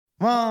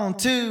1,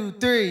 2,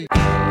 3.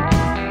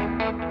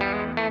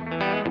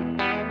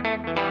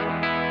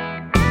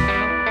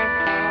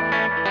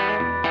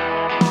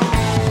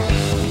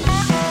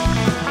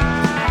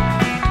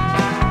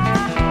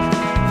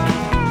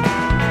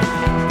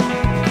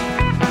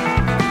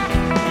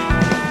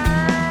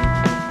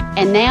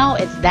 And now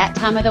it's that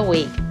time of the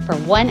week for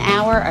 1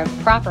 hour of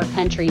proper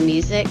country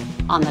music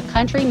on the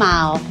Country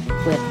Mile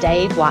with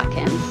Dave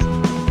Watkins.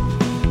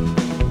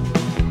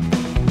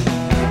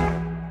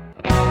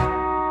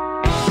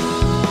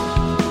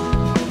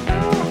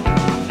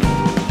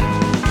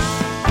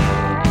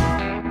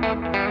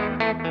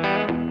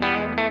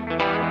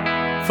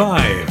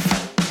 Five,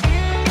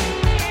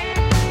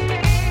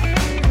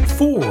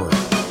 4, 3,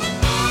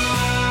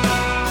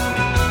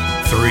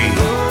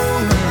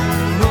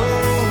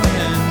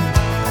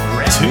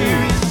 2,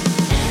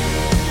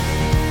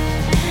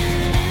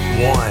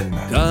 1.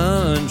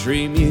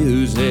 Country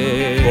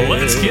music. Well,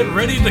 let's get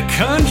ready to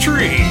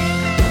country.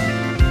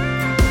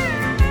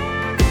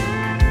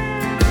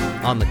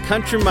 On the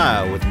Country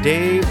Mile with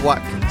Dave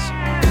Watkins.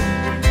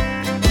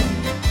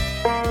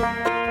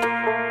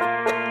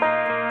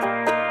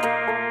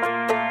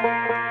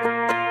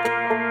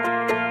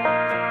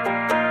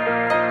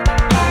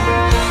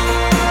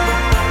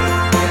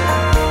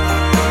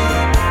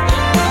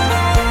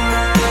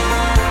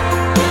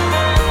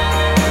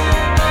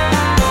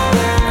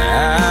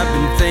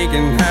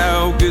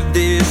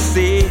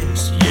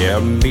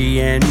 Me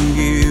and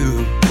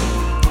you.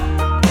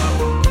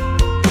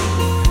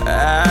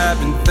 I've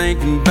been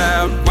thinking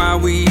about why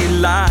we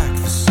like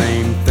the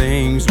same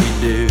things we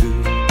do.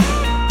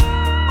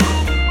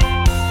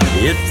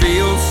 It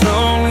feels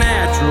so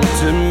natural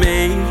to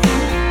me.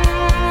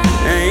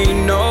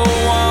 Ain't no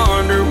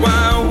wonder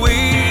why we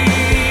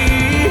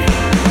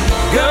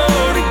go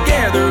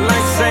together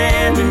like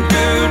sand and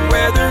good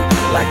weather,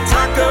 like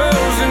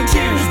tacos and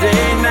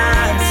Tuesday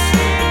nights.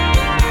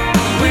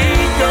 We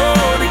go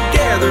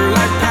together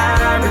like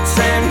pirates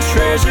and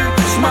treasure,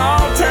 small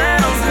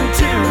towns and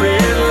two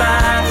red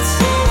lights.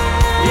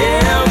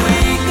 Yeah,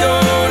 we go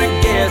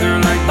together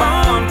like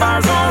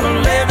bonfires on a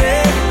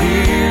levee,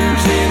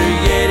 beers in a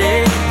Yeti,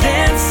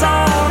 dance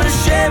on a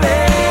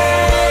Chevy,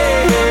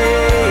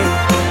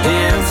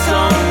 dance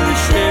on a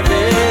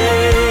Chevy.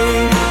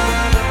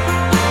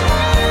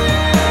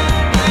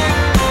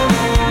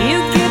 You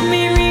give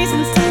me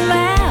reasons to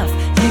laugh,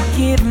 you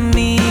give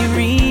me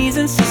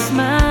reasons to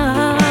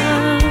smile.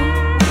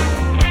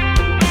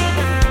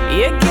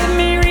 You give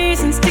me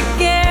reasons to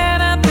get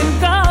up and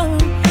go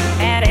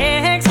that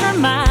extra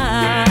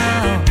mile.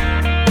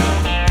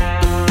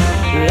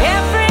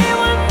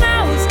 Everyone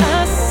knows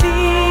us,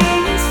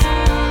 sees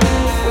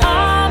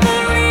all the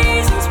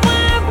reasons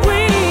why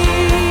we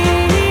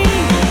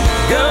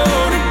Go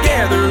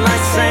together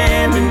like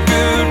sand and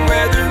good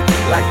weather,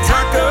 like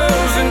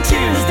tacos and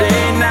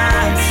Tuesday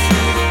nights.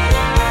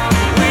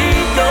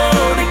 We go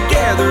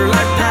together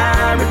like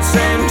pirates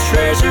and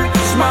treasure,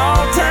 small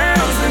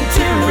towns and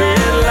two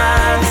red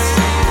lights.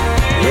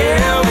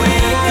 Yeah, we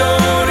go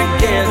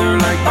together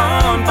like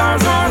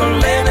bonfires on a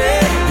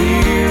levee,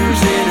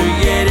 beers in a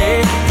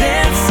Yeti,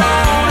 dance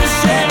on a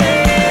Chevy.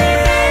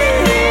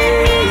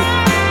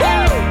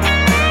 Woo!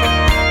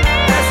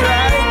 That's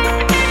right.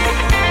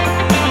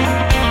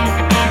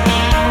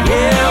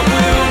 Yeah,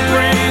 we'll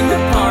bring the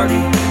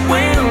party,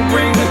 we'll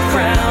bring the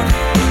crowd.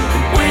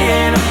 We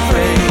ain't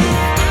afraid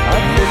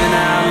of living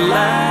out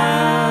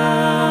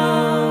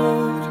loud.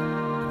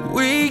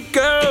 We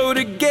go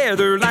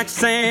together like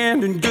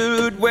sand and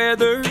good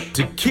weather,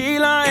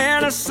 tequila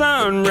and a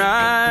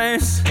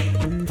sunrise.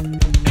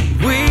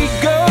 We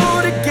go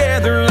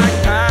together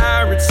like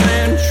pirates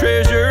and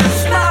treasures,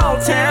 small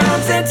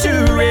towns and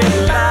two red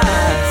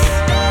lights.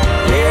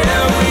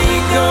 Yeah,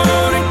 we go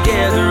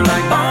together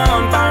like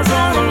bonfires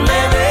on a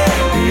levee,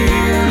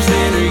 beers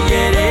in a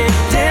Yeti,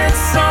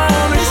 dance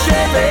on a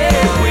Chevy.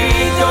 We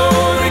go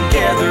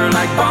together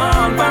like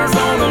bonfires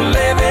on a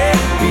levee,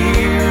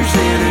 beers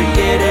in a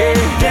Yeti,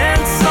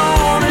 dance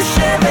on a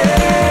Chevy,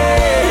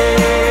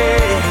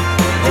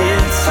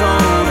 dance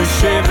on a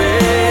Chevy,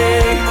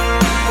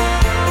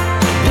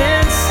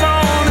 dance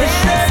on a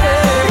Chevy,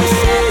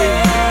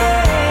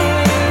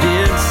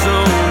 dance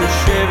on a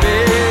Chevy,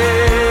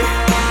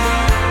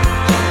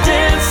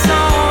 dance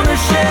on a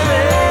Chevy.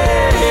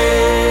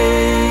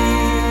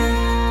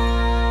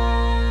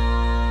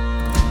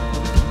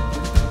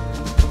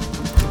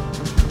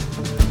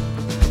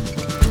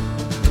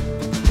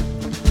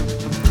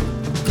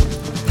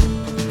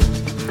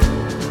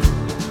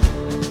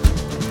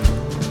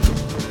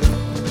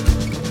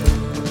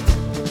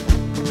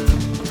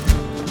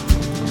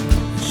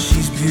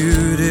 She's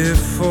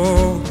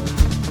beautiful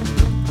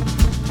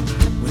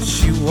when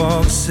she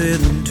walks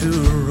into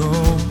a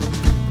room.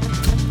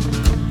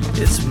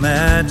 It's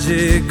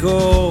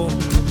magical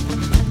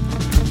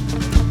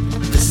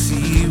to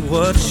see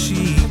what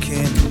she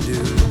can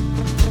do.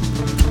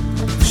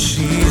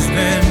 She's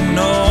been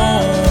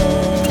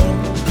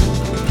known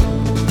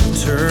to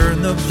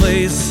turn the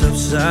place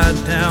upside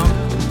down.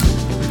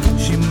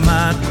 She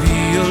might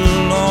be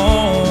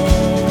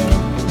alone,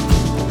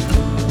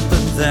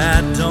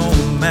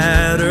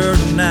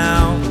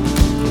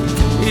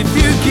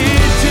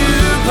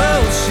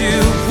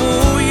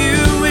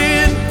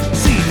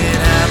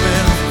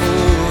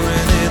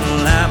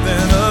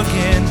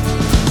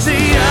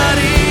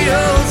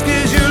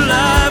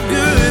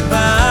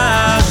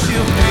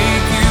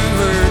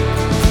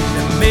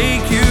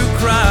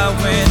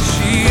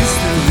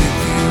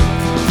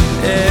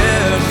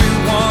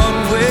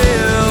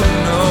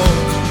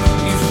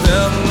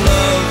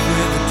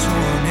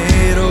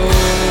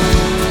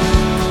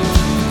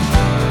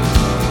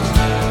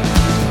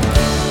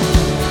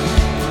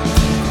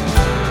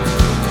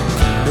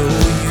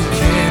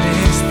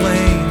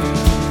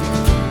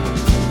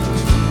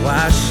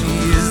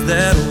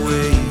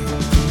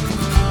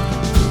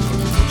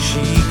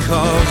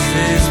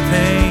 causes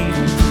pain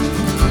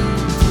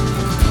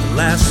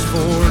lasts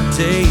for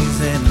days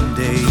and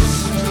days.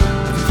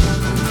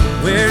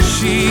 Where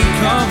she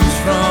comes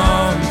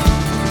from,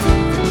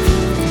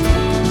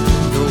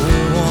 no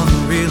one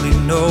really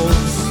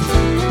knows.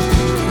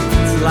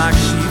 It's like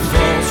she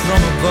falls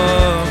from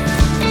above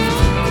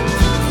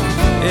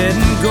and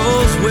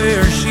goes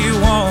where she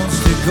wants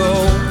to go.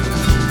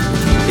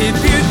 If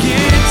you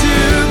get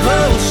too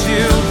close,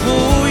 she'll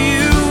pull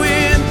you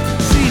in.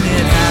 Seen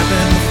it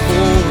happen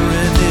before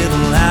and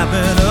it'll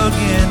happen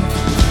again.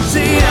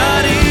 Say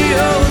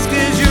adios,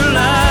 kiss your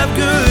life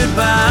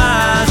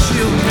goodbye.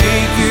 She'll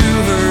make you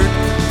hurt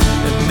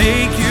and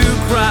make you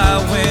cry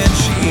when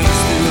she's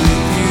through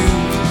with you.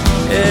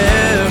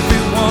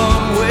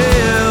 Everyone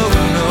will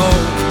know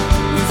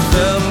you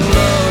fell in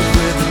love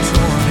with a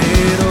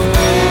tornado.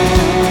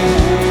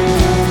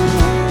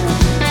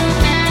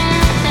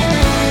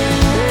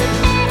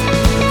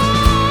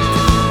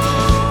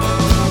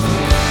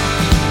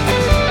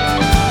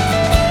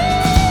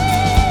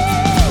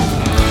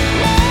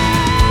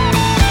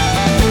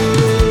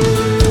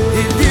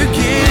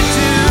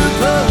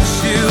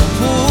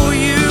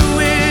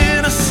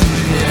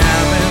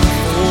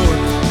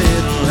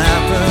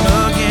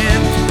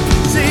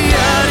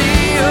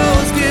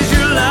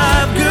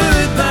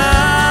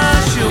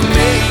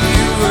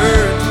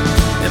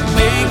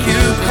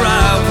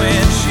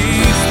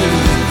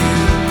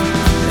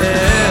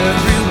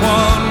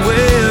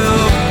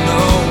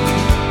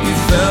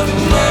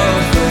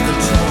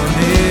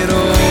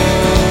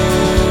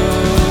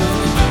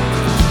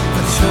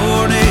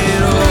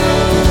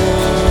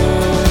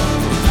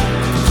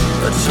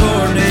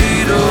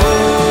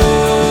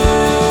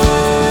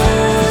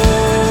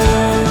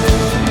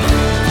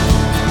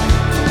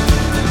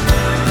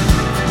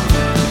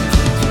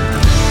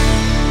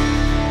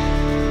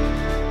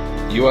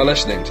 You are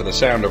listening to the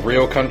sound of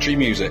real country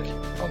music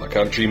on the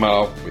Country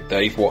Mile with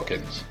Dave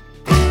Watkins.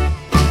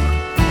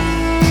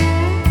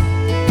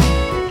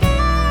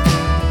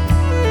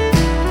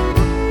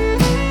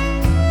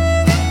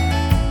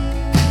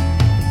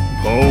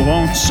 Oh,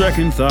 on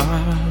second thought,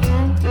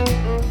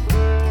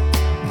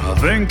 I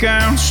think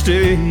I'll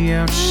stay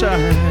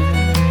outside,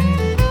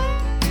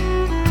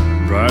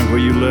 right where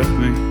you left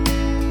me,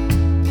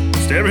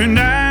 staring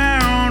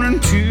down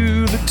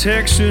into the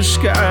Texas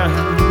sky.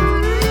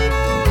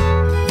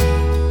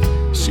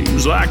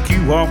 Seems like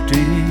you walked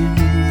in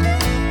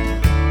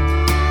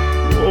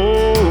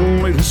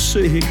only to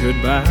say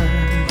goodbye.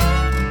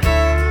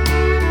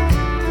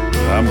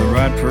 I'm the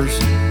right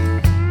person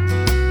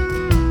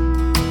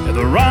at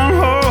the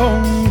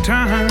wrong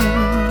time.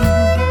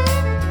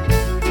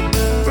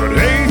 But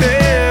hey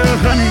there,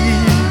 honey,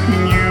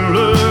 you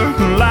look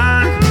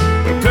like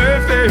a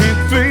perfect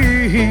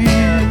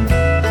fit.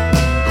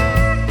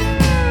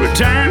 But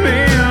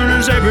timing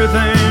is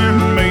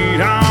everything,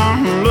 made our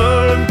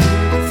love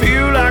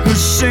feel like a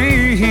sin.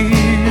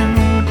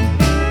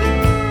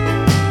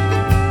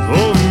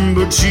 Oh,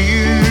 but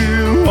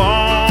you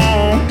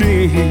walked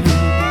in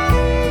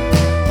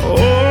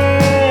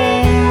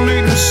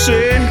only to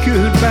say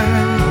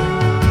goodbye.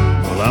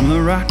 Well, I'm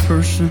the right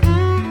person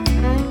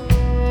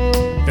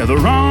at the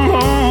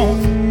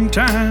wrong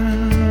time.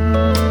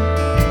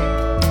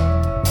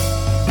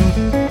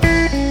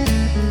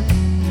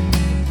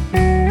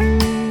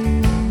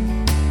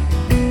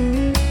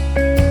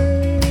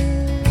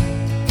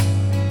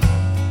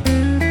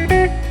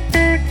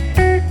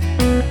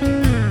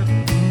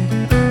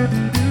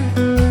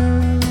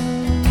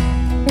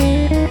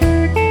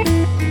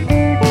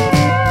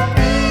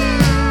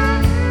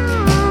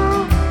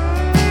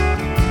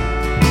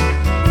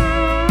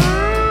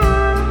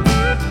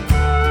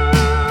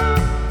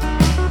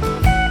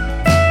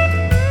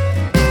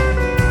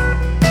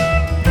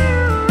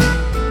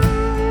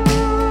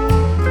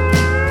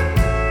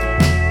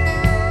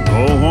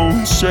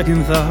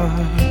 Second thought,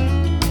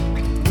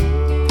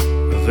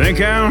 I think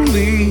I'll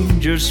be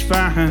just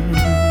fine,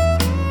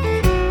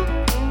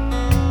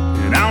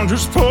 and I'll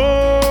just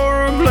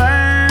pour a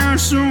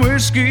glass of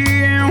whiskey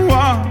and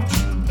watch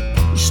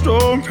the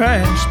storm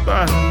pass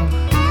by.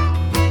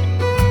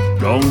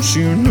 Don't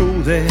you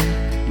know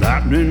that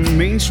lightning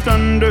means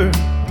thunder?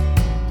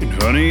 And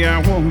honey, I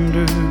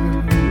wonder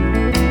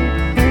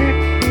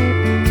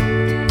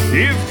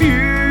if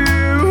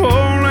you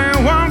only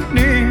walked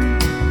in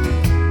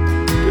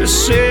to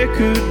say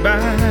goodbye.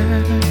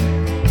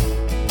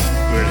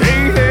 But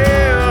hey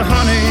there,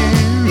 honey,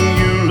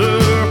 you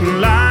look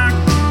like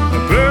a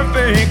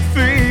perfect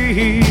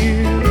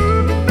fit.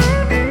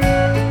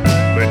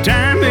 But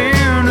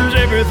timing is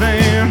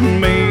everything,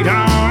 made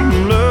our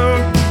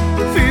love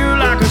feel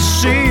like a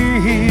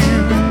sin.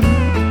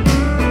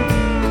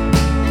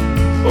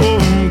 Oh,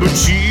 but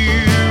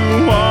you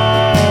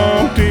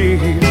walked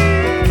in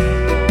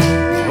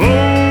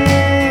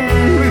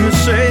only to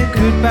say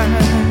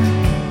goodbye.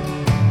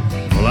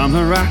 I'm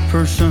the right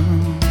person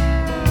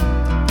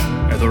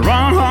at the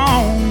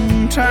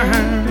wrong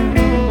time.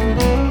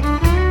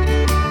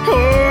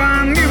 Oh,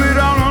 I knew it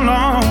all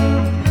along.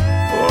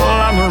 Oh,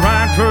 I'm the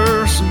right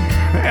person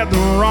at the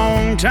the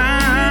wrong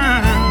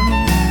time.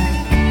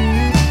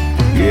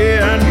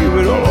 Yeah, I knew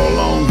it all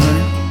along,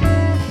 honey.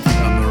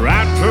 I'm the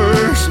right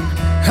person,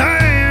 I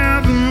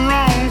am the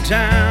wrong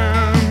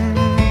time.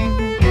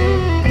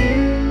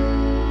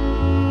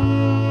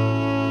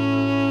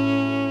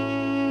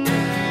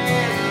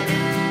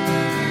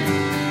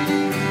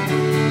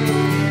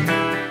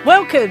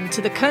 Welcome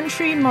to the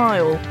Country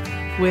Mile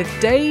with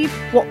Dave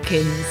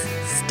Watkins.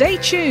 Stay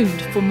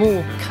tuned for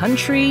more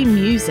country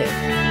music.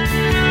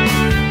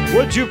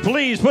 Would you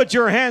please put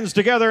your hands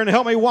together and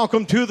help me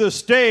welcome to the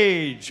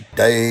stage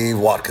Dave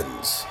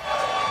Watkins.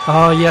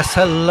 Oh yes,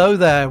 hello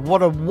there.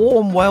 What a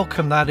warm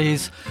welcome that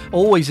is.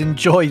 Always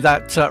enjoy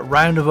that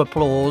round of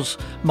applause.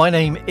 My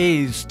name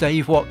is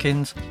Dave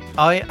Watkins.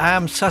 I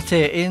am sat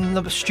here in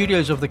the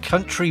studios of the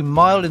Country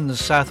Mile in the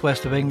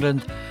southwest of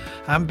England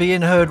and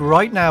being heard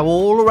right now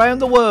all around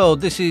the world.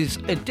 This is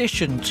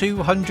edition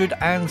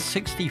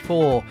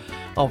 264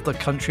 of the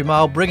Country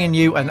Mile, bringing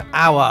you an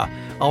hour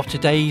of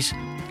today's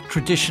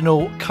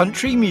traditional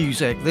country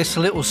music. This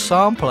little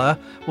sampler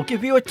will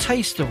give you a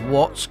taste of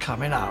what's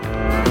coming up.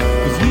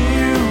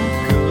 You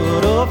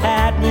could have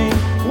had me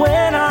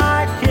when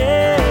I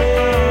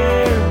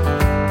cared.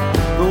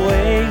 The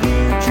way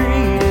you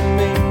treated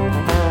me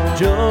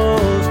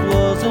just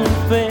wasn't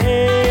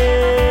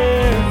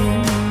fair.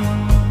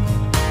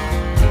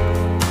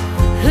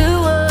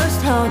 Who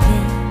was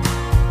talking?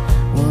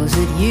 Was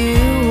it you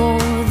or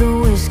the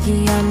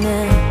whiskey I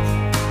met?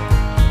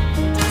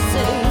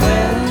 Say,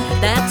 well,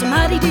 that's a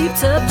mighty deep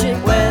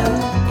subject.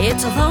 Well,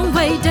 it's a long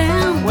way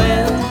down.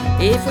 Well,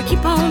 if we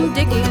keep on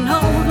digging,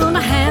 all we're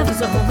gonna have is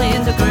a hole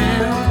in the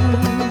ground.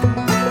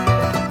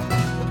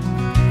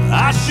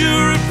 I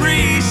sure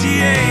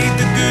appreciate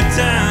the good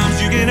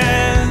times you can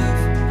have.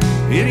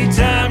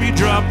 Anytime you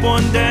drop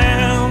one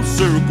down,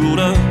 circled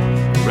up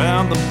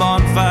around the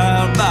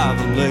bonfire by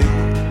the lake.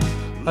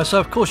 So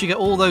of course you get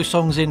all those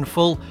songs in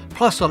full,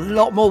 plus a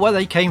lot more where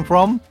they came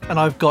from, and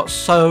I've got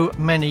so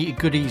many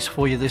goodies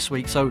for you this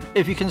week. So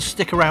if you can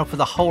stick around for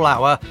the whole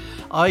hour,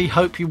 I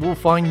hope you will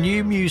find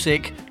new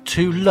music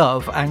to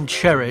love and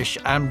cherish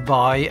and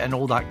buy and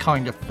all that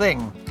kind of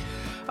thing.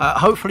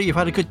 Hopefully you've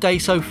had a good day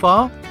so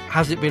far.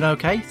 Has it been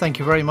okay? Thank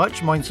you very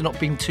much. Mine's not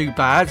been too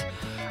bad.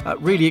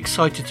 Really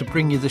excited to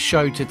bring you the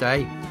show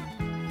today.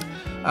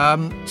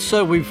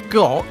 So we've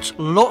got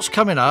lots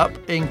coming up,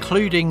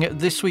 including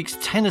this week's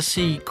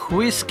Tennessee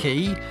Quiz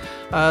Key,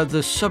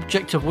 the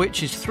subject of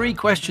which is 3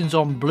 questions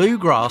on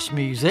bluegrass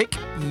music.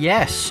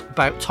 Yes,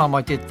 about time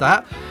I did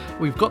that.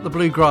 We've got the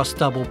bluegrass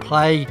double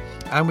play,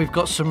 and we've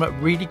got some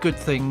really good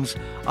things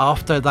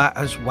after that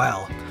as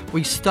well.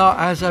 We start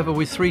as ever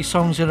with 3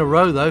 songs in a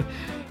row though.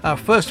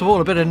 First of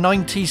all, a bit of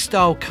 90s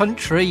style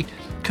country,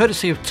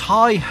 courtesy of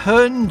Ty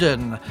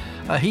Herndon.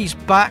 He's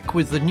back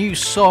with the new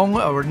song,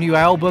 or a new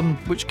album,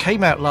 which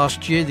came out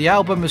last year. The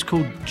album is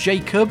called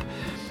Jacob.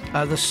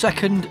 The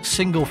second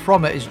single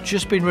from it has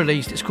just been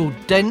released. It's called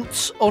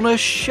Dents on a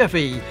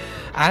Chevy.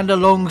 And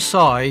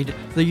alongside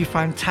the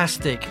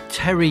fantastic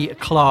Terry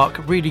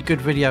Clark. Really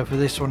good video for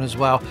this one as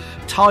well.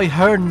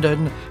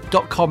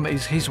 tyherndon.com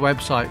is his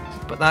website,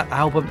 but that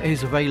album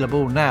is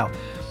available now.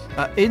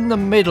 In the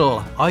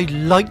middle, I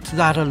liked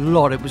that a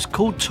lot. It was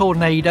called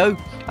Tornado,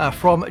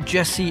 from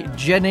Jesse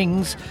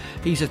Jennings.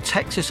 He's a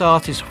Texas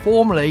artist,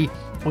 formerly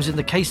was in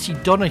the Casey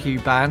Donahue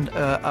band,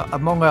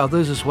 among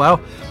others as well.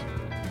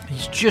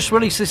 He's just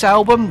released this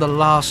album, The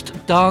Last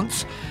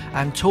Dance,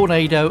 and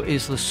Tornado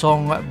is the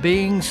song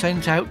being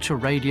sent out to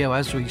radio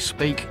as we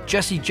speak.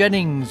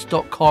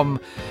 JesseJennings.com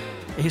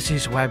is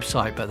his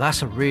website, but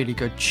that's a really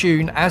good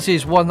tune, as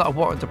is one that I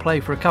wanted to play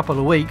for a couple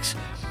of weeks.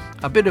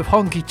 A bit of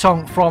honky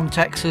tonk from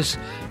Texas,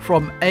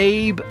 from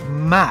Abe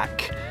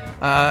Mack.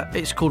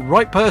 It's called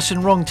Right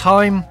Person, Wrong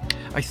Time.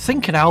 I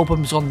think an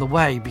album's on the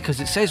way, because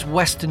it says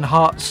Western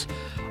Hearts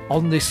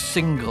on this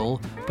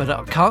single, but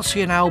I can't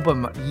see an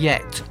album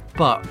yet.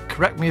 But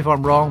correct me if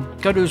I'm wrong,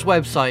 go to his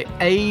website,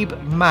 Abe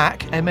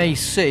Mack,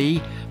 M-A-C,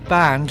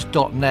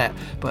 band.net.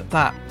 But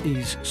that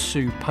is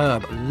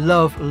superb.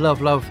 Love,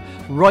 love, love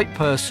Right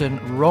Person,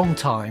 Wrong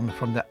Time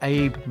from the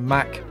Abe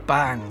Mack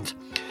Band.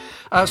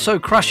 So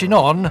crashing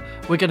on,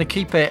 we're going to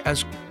keep it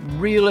as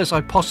real as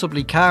I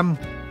possibly can.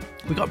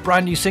 We've got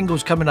brand new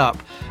singles coming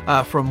up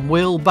from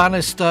Will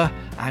Bannister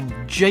and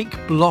Jake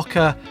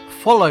Blocker,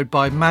 followed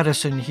by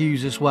Madison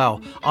Hughes as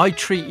well. I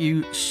Treat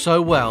You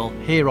So Well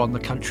here on the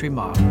Country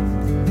Mile.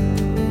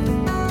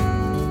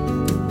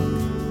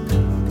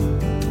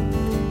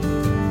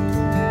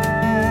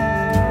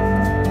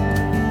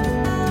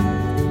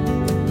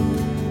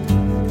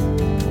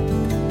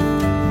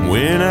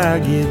 When I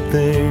get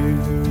there,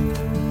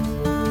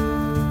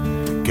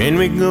 can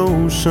we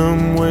go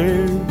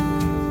somewhere?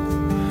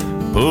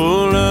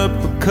 Pull up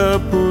a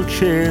couple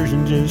chairs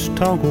and just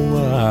talk a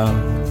while,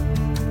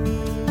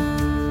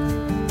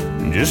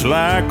 just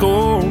like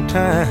old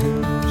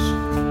times,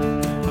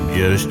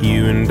 just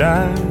you and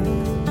I.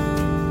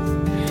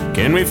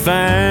 Can we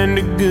find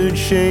a good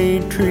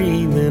shade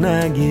tree when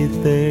I get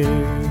there?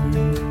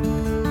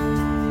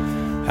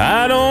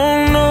 I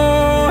don't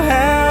know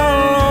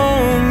how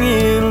long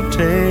it'll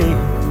take,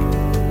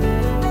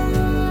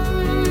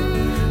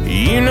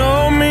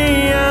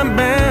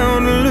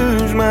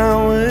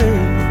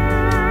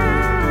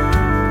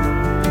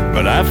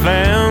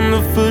 found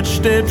the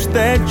footsteps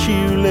that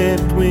you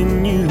left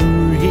when you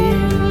were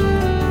here,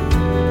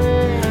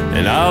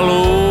 and I'll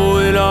owe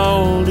it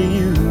all to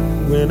you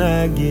when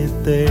I get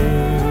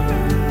there.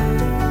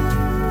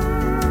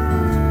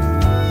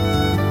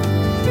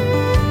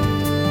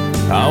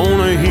 I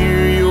wanna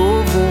hear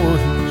your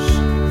voice,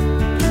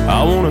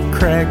 I wanna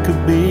crack a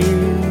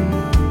beer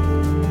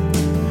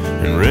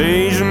and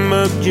raise them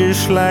up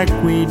just like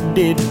we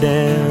did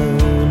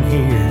down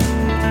here.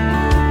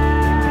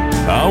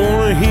 I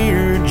wanna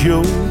hear a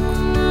joke,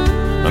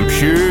 I'm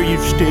sure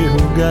you've still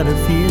got a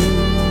few.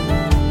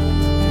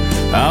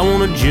 I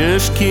wanna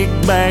just kick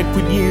back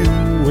with you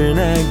when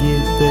I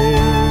get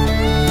there.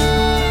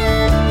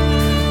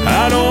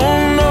 I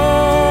don't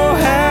know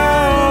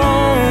how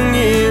long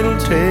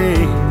it'll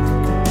take.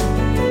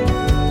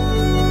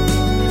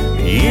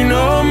 You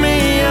know me,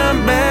 I'm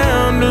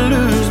bound to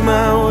lose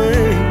my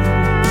way,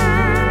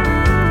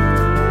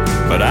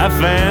 but I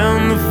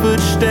found the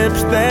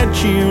footsteps that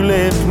you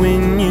left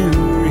when you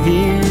were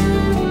here,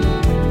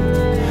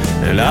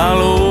 and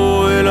I'll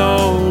owe it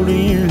all to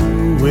you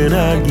when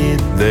I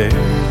get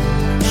there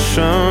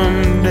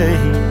someday.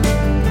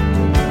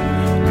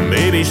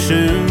 Maybe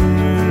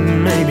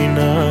soon, maybe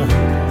not.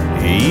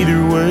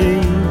 Either way,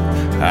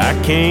 I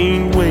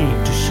can't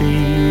wait to see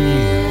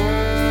you.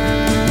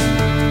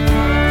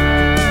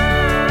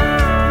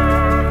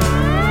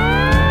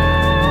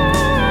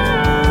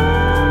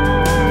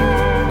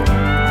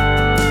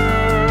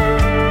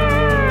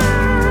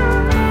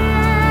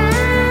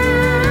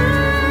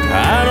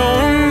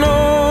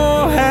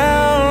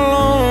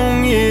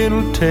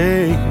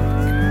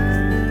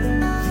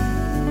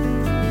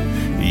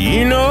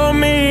 You know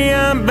me,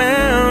 I'm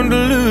bound to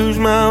lose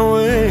my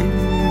way,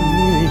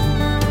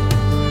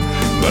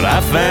 but I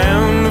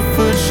found the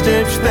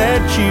footsteps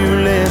that you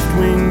left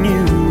when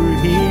you were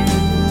here,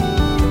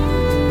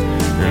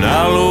 and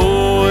I'll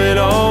owe it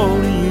all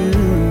to you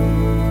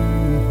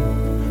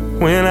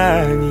when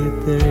I get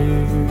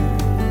there.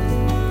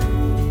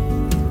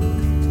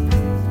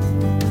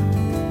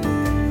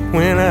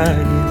 When I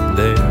get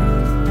there.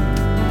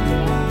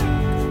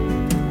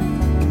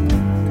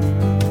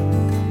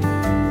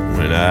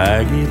 When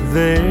I get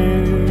there.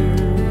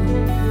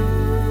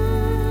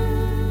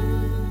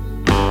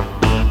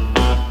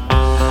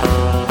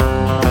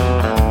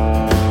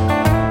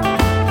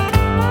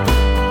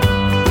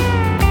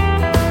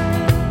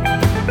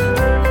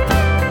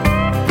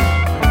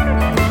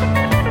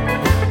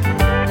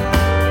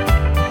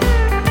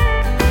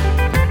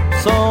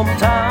 Some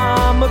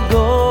time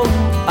ago,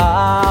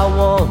 I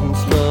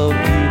once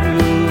loved you,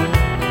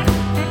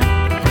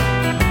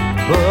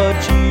 but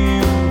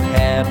you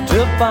had to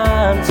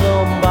find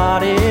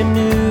somebody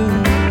new.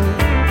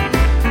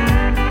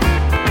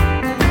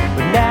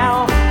 But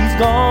now he's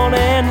gone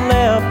and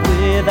left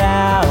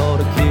without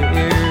a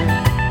care.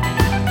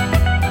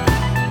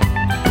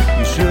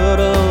 You should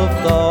have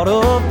thought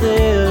of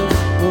this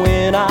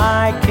when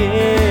I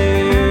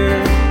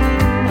cared,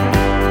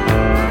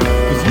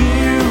 'cause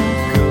you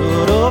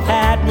could have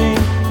had me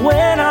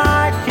when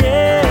I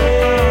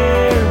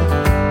cared.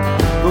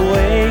 The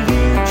way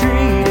you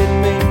treated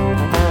me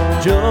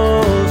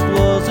just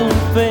wasn't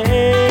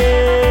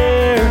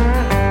fair.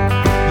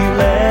 You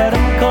let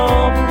him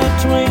come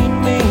between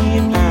me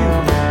and you.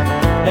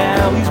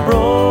 Now he's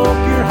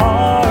broke your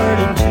heart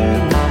in two.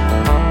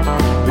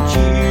 But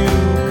you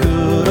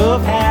could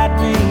have had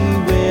me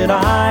when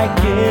I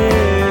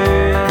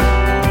cared.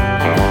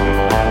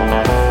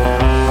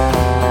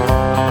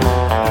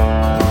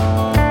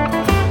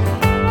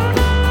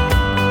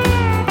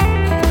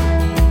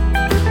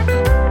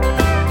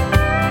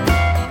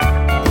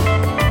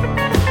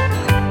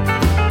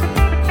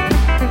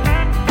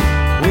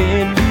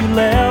 When you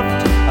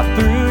left, I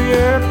threw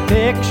your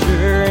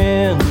picture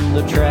in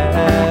the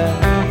trash.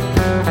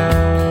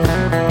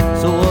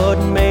 So what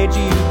made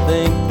you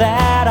think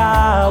that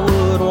I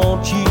would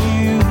want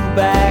you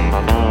back?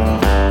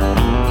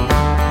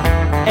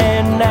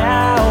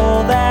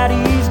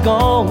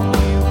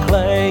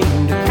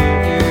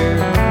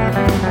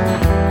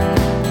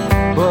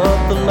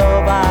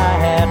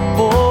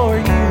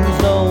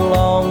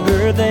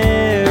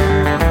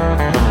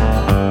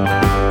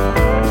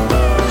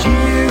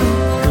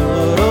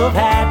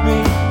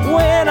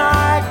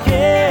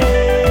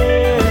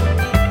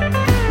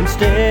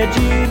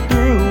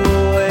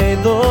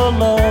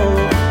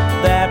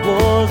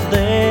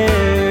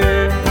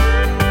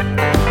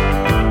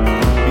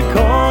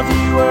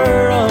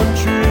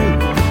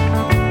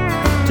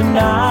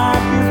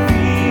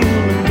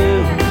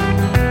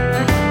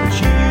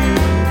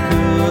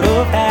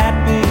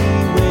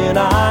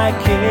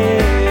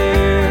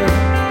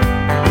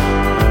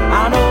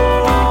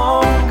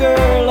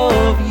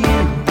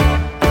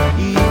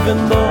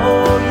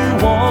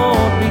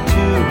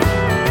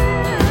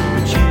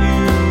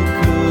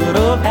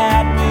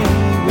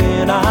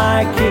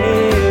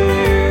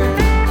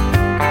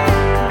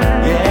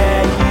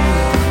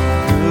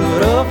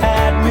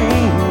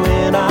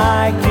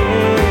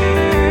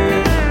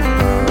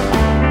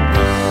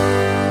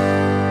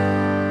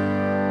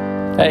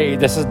 Hey,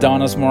 this is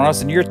Donis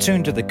Morris, and you're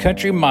tuned to the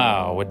Country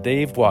Mile with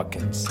Dave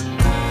Watkins.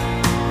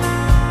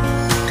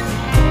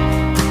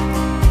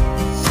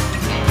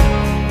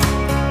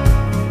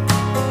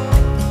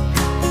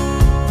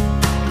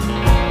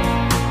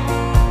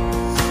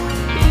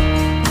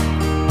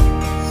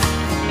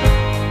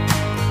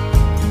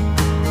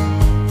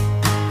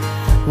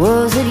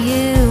 Was it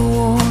you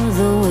or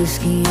the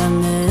whiskey I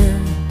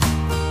met?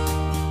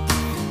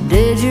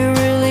 Did you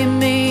really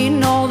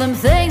mean all them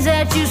things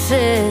that you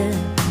said?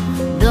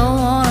 Don't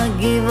wanna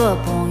give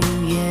up on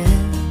you yet,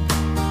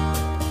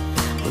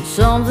 but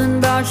something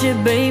about you,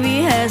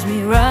 baby, has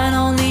me right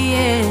on the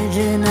edge.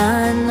 And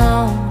I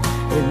know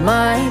it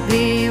might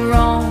be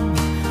wrong,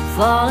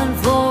 falling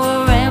for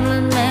a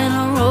rambling man,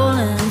 a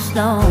rolling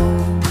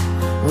stone,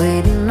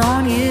 waiting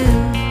on you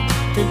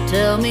to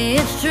tell me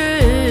it's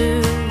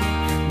true.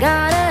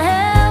 Gotta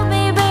help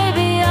me,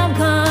 baby, I'm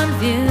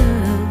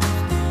confused.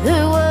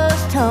 Who was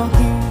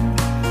talking?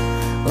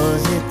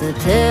 Was it the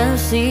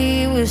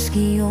Tennessee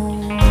whiskey or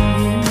you?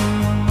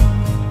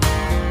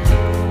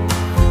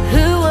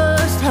 Who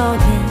was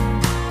talking?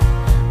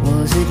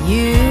 Was it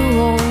you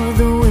or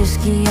the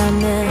whiskey I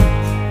met?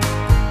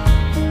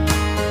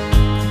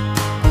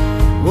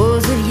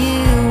 Was it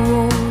you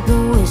or the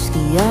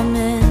whiskey I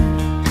met?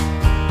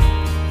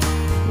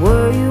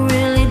 Were you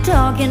really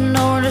talking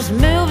or just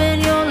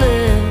moving your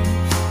lips?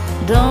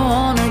 Don't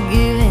wanna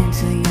give in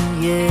to you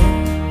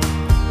yet,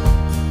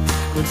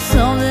 but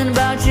something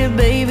about you,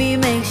 baby,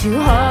 makes you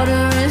hard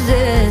to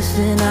resist.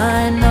 And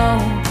I know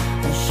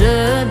I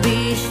should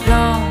be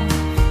strong,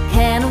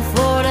 can't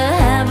afford to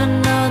have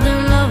another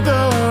love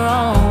go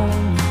wrong,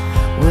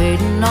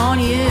 waiting on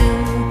you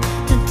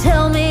to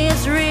tell me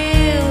it's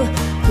real,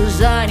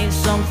 'cause I need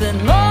something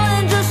more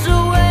than just the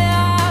way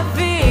I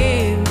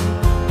feel.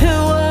 Who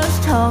was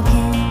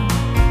talking?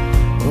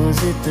 Was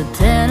it the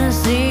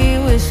Tennessee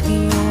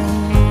whiskey or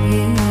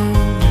you?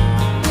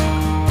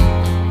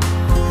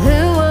 Who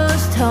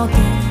was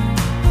talking?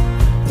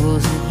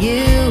 Was it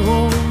you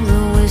or the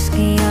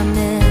whiskey I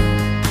met?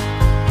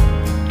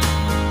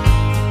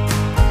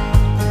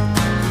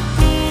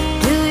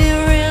 Do you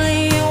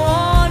really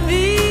want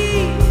me?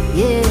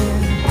 Yeah.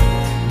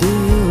 Do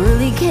you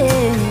really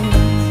care?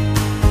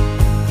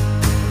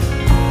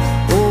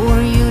 Or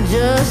were you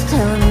just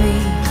telling me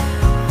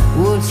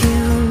what you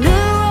knew?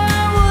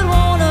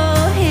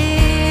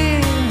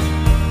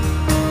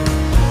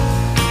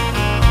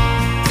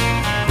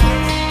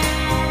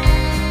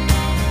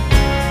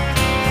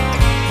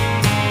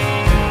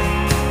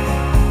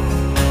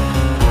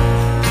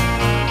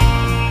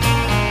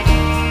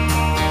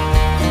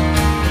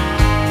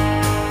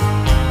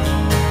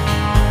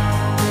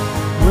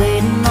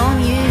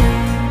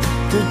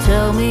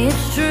 Tell me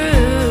it's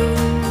true.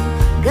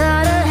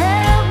 Gotta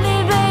help me,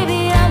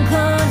 baby, I'm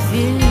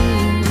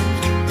confused.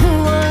 Who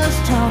was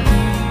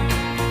talking?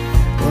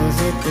 Was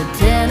it the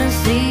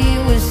Tennessee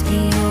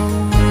whiskey or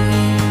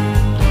you?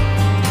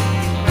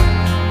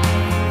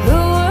 Who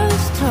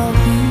was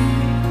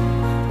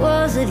talking?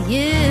 Was it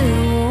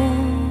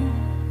you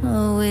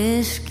or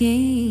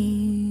whiskey?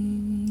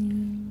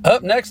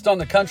 Up next on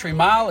the Country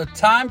Mile, it's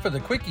time for the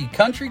Quickie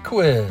Country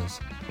Quiz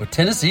with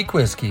Tennessee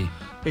Whiskey.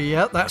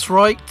 Yeah, that's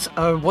right.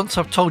 Once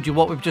I've told you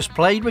what we've just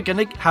played, we're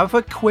going to have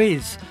a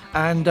quiz.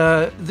 And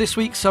this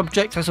week's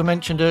subject, as I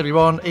mentioned earlier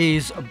on,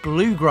 is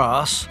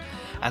bluegrass.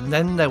 And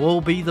then there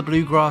will be the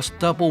bluegrass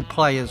double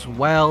play as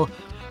well.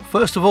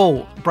 First of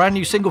all, brand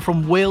new single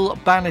from Will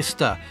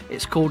Bannister.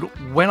 It's called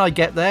When I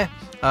Get There.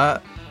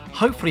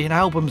 Hopefully an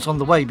album's on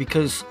the way,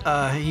 because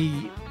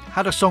he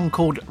had a song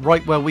called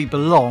Right Where We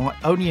Belong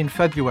only in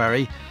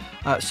February.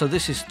 So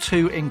this is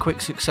two in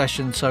quick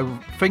succession, so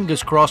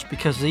fingers crossed,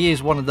 because he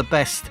is one of the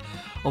best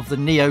of the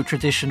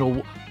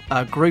neo-traditional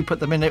group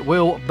at the minute.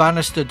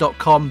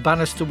 WillBannister.com,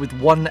 Bannister with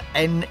one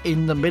N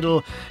in the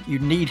middle. You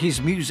need his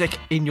music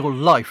in your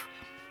life.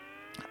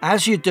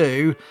 As you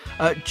do,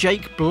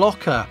 Jake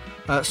Blocker,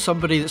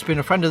 somebody that's been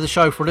a friend of the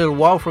show for a little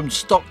while, from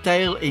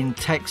Stockdale in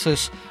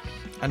Texas,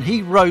 and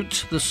he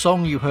wrote the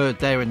song you heard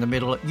there in the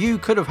middle, You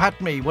Could Have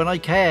Had Me When I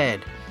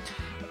Cared.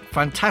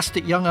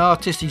 Fantastic young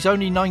artist. He's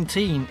only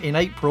 19 in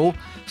April,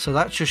 so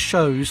that just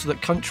shows that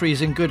country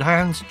is in good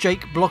hands.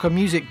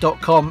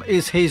 JakeBlockerMusic.com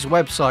is his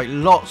website.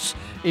 Lots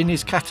in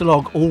his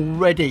catalogue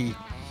already.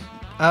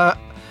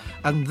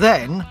 And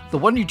then the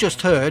one you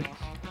just heard,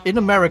 in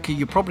America,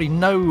 you probably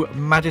know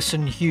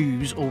Madison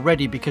Hughes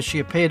already, because she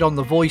appeared on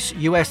The Voice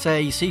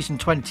USA season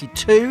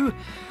 22.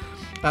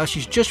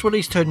 She's just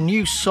released her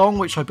new song,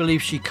 which I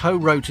believe she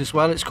co-wrote as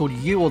well. It's called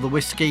You or the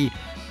Whiskey,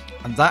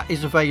 and that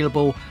is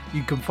available.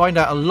 You can find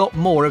out a lot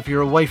more if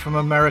you're away from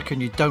America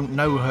and you don't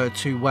know her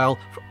too well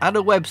at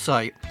a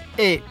website.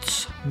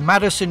 It's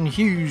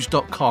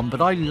MadisonHughes.com,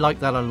 but I like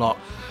that a lot.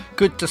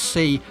 Good to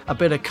see a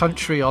bit of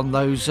country on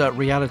those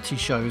reality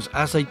shows,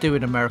 as they do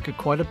in America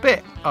quite a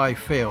bit, I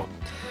feel.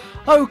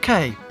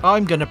 Okay,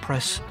 I'm going to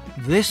press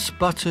this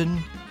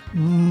button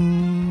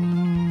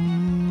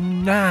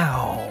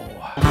now.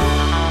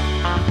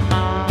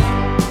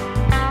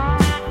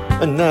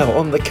 And now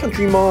on the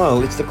Country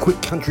Mile, it's the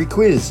Quick Country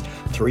Quiz.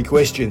 3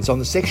 questions on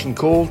the section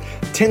called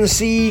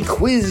Tennessee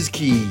Quiz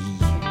Key.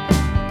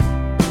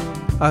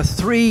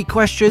 3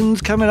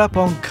 questions coming up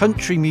on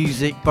country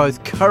music,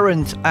 both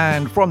current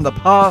and from the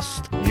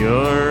past.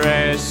 You're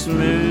as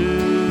smooth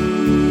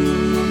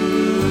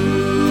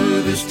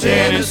as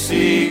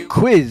Tennessee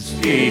Quiz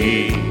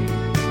Key.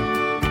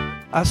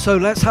 So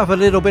let's have a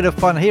little bit of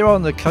fun here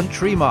on the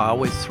Country Mile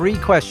with 3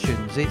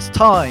 questions. It's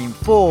time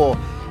for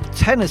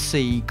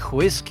Tennessee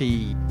Quiz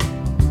Key.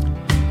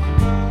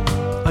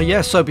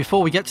 So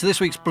before we get to this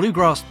week's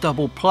Bluegrass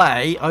Double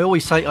Play, I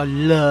always say I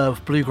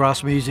love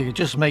bluegrass music. It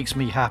just makes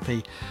me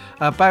happy.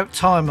 About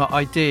time that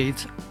I did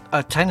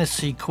a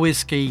Tennessee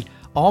Quiz Key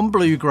on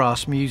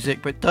bluegrass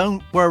music, but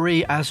don't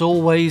worry, as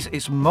always,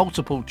 it's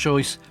multiple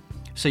choice.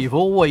 So you've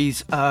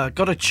always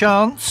got a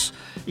chance,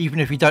 even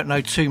if you don't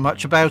know too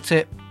much about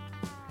it.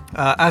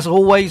 As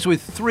always,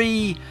 with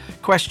 3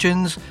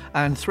 questions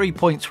and 3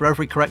 points for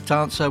every correct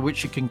answer,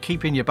 which you can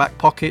keep in your back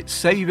pocket,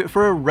 save it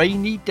for a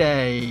rainy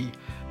day.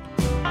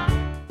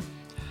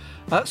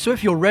 So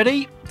if you're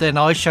ready, then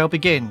I shall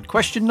begin.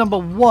 Question number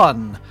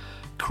 1.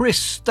 Chris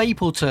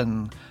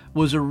Stapleton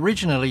was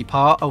originally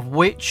part of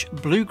which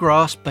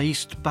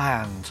bluegrass-based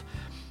band?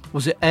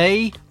 Was it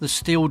A, the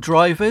Steel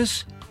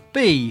Drivers,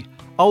 B,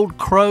 Old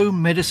Crow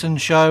Medicine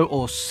Show,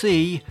 or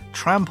C,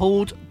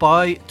 Trampled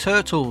by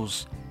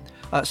Turtles?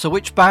 So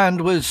which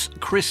band was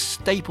Chris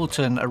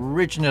Stapleton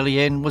originally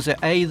in? Was it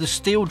A, the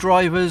Steel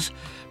Drivers,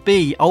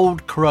 B,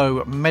 Old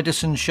Crow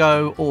Medicine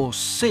Show, or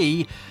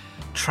C,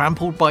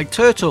 Trampled by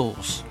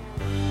Turtles?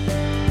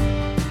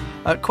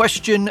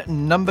 Question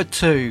number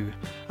 2.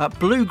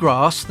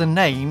 Bluegrass, the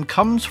name,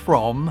 comes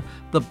from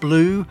the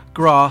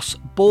Bluegrass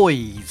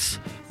Boys,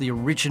 the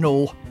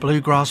original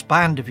bluegrass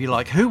band, if you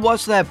like. Who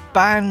was their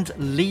band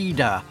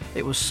leader?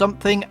 It was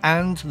something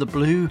and the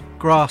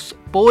Bluegrass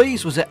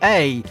Boys. Was it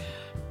A,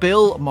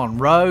 Bill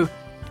Monroe?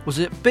 Was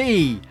it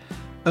B,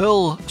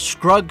 Earl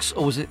Scruggs?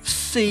 Or was it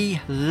C,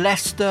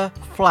 Lester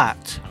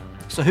Flatt?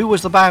 So who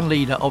was the band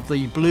leader of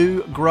the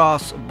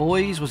Bluegrass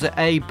Boys? Was it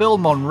A, Bill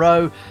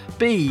Monroe,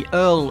 B,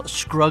 Earl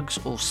Scruggs,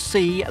 or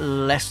C,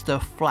 Lester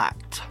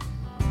Flatt?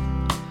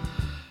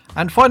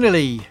 And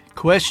finally,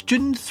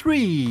 question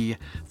 3.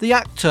 The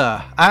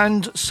actor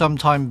and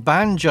sometime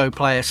banjo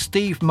player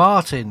Steve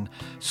Martin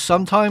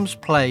sometimes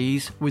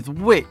plays with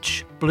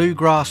which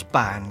bluegrass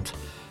band?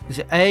 Is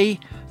it A,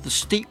 the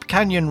Steep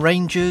Canyon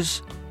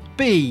Rangers,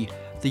 B,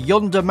 the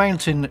Yonder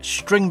Mountain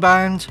String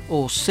Band,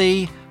 or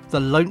C, the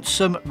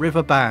Lonesome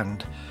River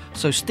Band?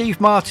 So Steve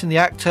Martin, the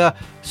actor,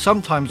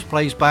 sometimes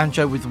plays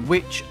banjo with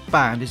which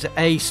band? Is it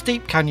A,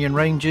 Steep Canyon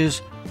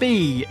Rangers,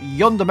 B,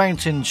 Yonder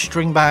Mountain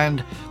String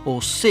Band,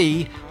 or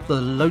C, the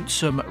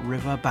Lonesome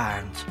River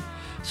Band?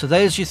 So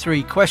there's your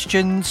 3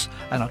 questions,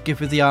 and I'll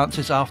give you the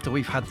answers after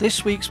we've had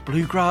this week's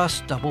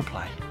Bluegrass Double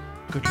Play.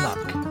 Good luck.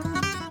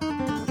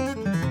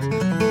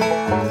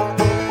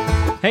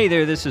 Hey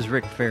there, this is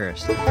Rick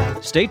Ferris.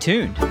 Stay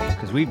tuned,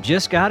 because we've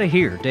just got to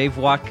hear Dave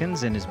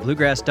Watkins and his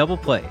Bluegrass Double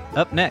Play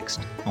up next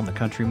on the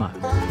Country Mile.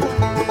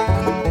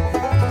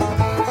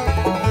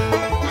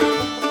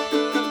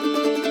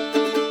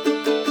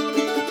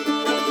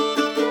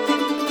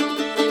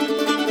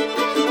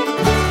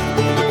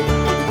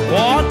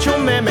 What your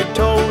mammy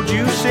told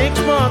you 6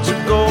 months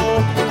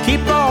ago.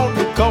 Keep on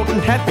your coat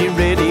and hat, be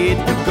ready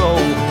to go.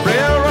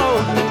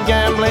 Railroading and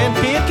gambling,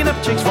 picking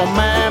up chicks for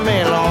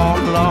mammy,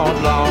 Lord,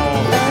 Lord, Lord.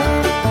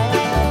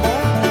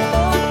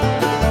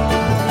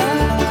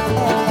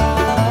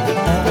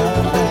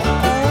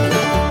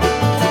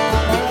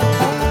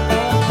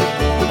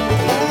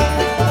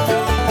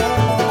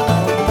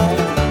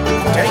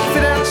 Take your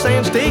feet out,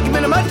 saying, stick him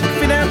in the mud. Take your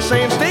feet out,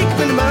 saying, stick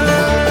him in the mud.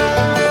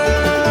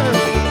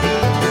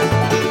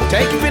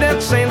 Take your feet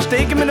out, saying,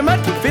 stick him in the mud.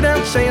 Take your feet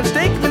out, saying,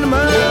 stick him in the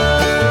mud.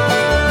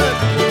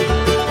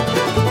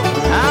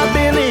 I've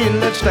been in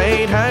that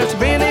state house,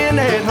 been in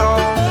that hall,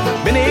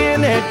 been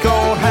in that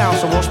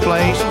courthouse, the worst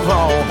place of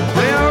all.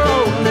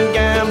 Railroading and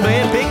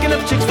gambling, picking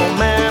up chicks for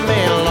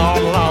mammy,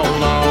 Lord,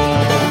 Lord, Lord.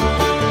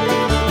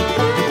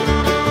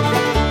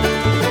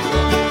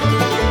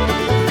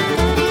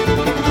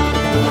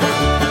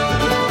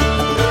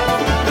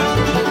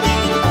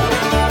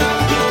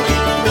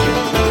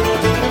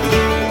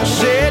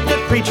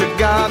 Preacher,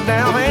 God,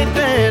 now ain't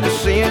that a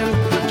sin?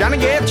 Johnny,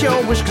 get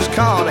your whiskers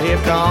caught,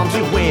 here comes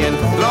the wind.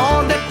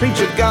 Lord, that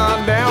preacher,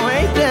 God, now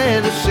ain't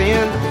that a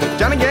sin?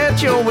 Johnny,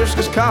 get your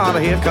whiskers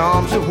caught, here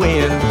comes the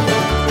wind.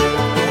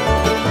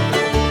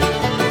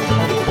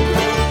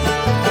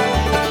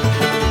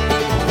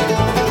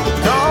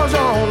 Cars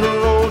on the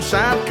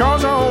roadside,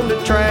 cars on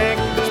the track,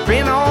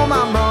 spend all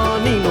my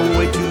money, no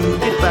way to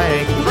get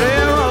back.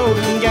 Railroad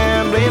and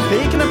gambling,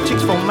 picking up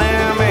chicks for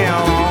mammy,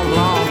 long,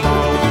 long,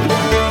 long.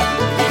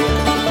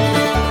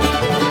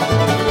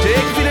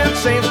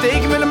 Saying stick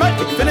him in the mud,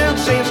 take your feet out,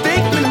 saying stick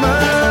him in the mud.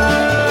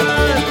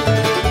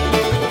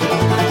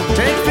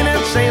 Take your feet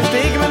out, saying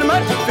stick him in the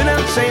mud, take your feet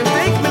out, saying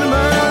stick him in the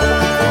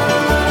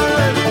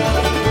mud.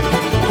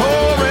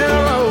 Oh,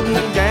 railroading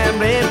and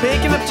gambling,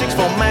 picking up chicks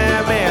for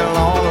mammy,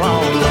 long,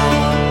 long, long.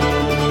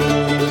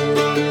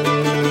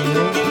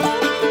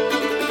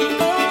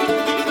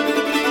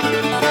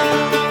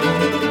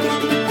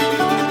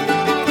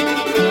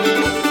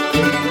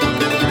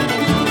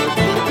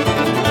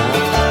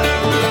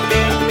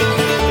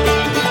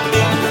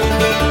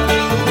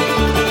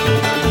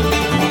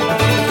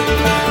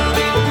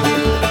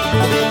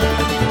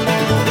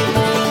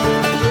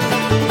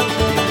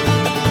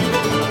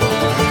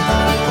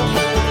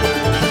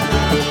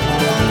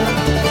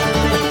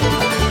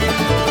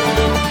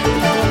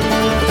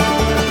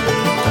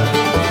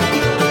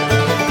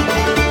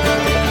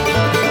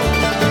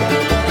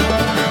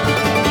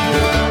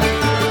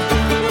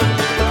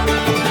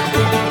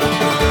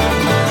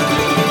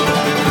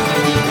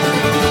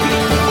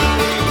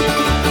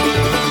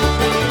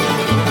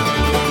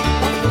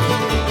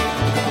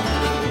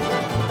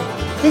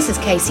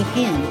 Casey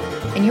Penn,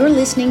 and you're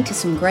listening to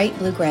some great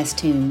bluegrass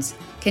tunes,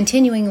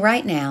 continuing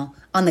right now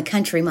on the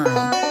Country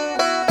Mile.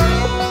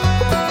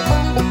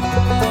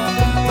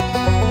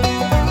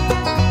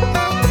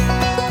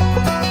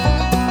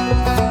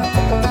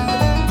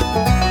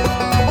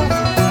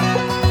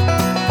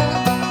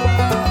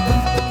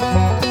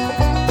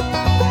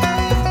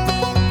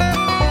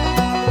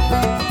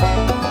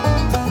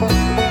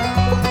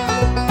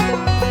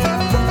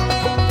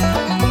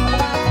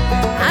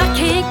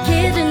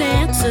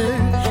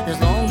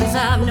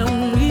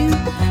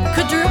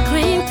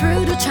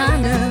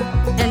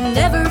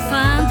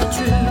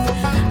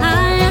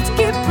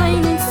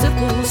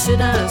 Should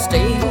I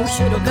stay or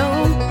should I go?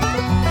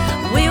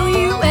 Will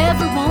you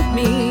ever want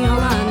me? All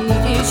I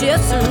need is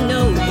yes or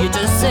no. You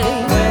just say,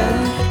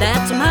 well,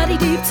 that's a mighty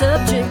deep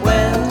subject.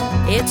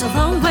 Well, it's a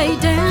long way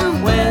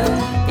down. Well,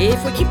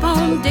 if we keep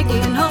on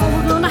digging, all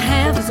we're gonna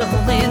have is a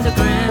hole in the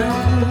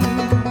ground.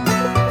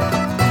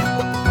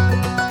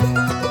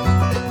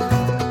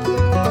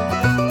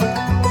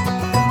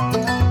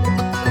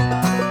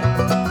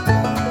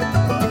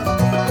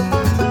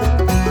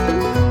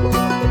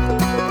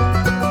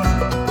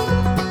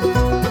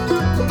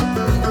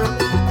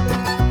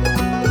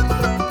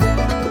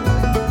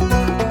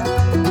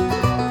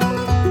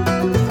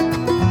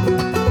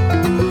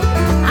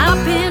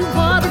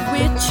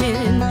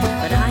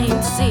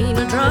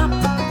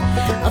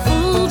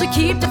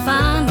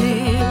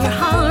 Finding your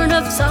heart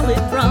of solid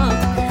rock.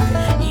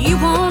 You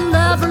won't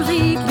love or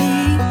leave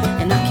me,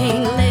 and I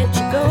can't let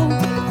you go.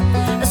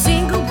 A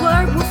single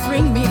word will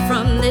free me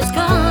from this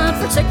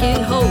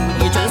God-forsaken hole.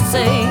 You just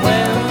say,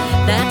 well,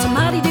 that's a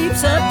mighty deep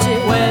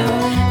subject.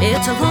 Well,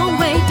 it's a long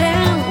way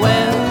down.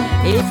 Well,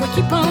 if we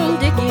keep on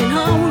digging,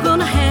 all we're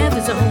gonna have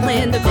is a hole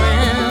in the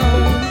ground.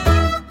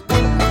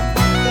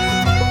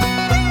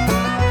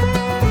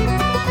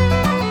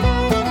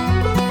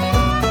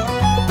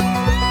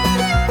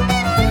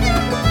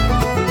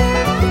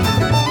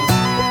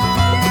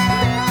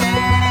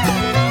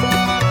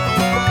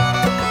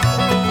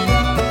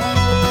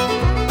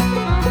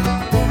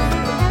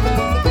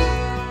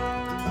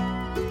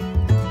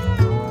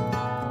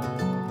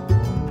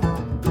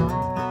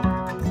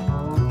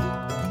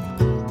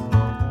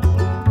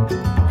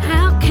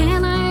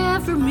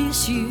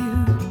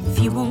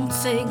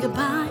 Say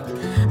goodbye.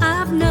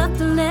 I've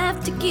nothing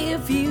left to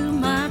give you.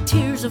 My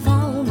tears have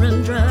all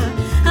run dry.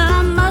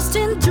 I must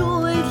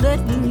enjoy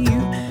letting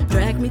you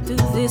drag me through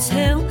this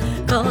hell,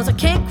 'cause I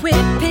can't quit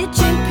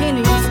pitching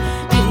pennies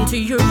into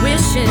your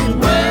wishing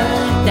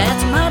well.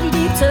 That's a mighty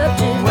deep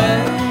subject.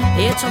 Well,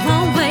 it's a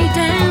long way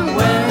down.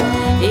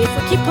 Well, if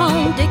we keep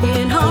on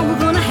digging, all we're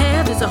gonna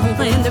have is a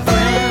hole in the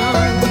ground.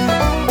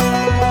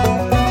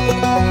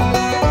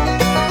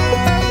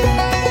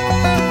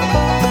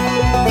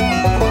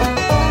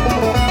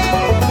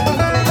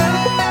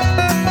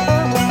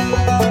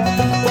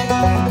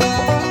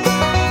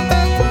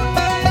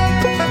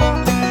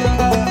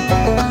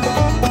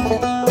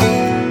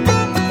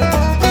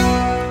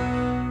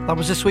 That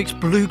was this week's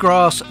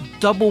Bluegrass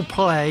Double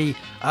Play.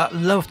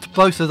 Loved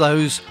both of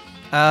those.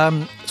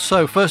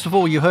 So first of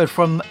all, you heard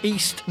from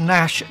East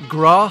Nash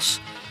Grass.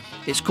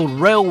 It's called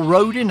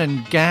Railroading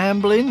and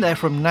Gambling. They're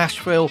from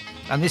Nashville,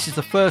 and this is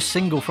the first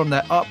single from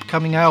their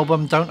upcoming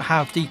album. Don't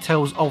have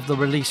details of the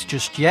release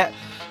just yet.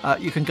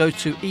 You can go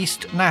to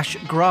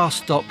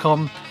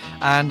eastnashgrass.com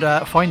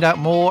and find out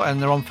more, and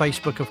they're on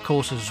Facebook, of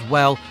course, as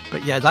well.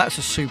 But yeah, that's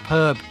a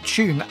superb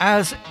tune,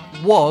 as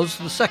was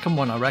the second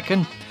one, I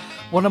reckon.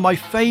 One of my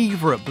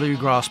favourite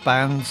bluegrass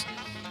bands,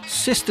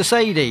 Sister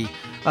Sadie.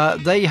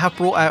 They have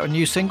brought out a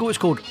new single. It's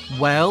called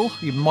Well.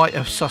 You might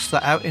have sussed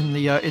that out in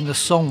the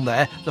song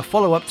there. The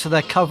follow-up to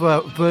their cover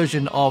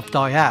version of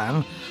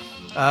Diane.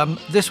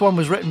 This one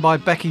was written by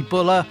Becky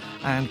Buller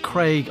and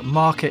Craig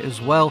Market as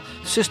well.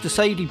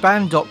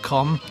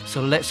 SisterSadieBand.com.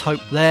 So let's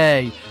hope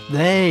they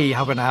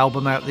have an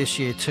album out this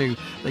year too.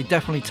 They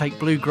definitely take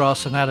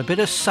bluegrass and add a bit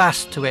of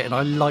sass to it, and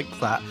I like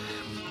that.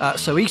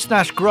 So East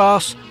Nash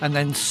Grass and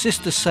then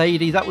Sister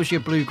Sadie, that was your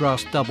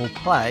bluegrass double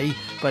play.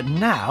 But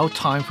now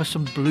time for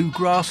some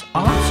bluegrass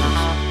answers.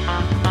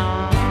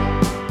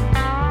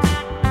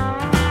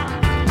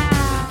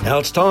 Now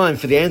it's time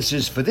for the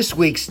answers for this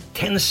week's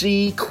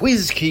Tennessee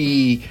Quiz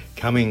Key,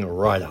 coming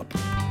right up.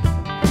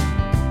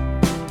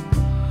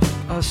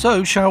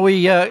 So shall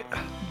we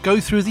go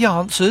through the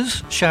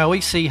answers, shall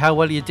we? See how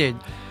well you did.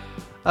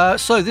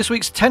 So this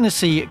week's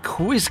Tennessee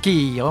Quiz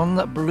Key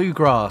on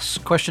bluegrass.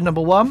 Question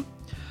number 1.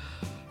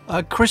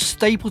 Chris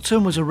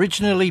Stapleton was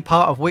originally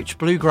part of which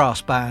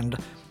bluegrass band?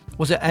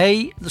 Was it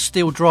A, the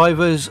Steel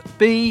Drivers,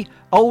 B,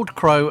 Old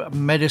Crow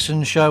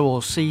Medicine Show,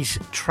 or C,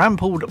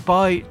 Trampled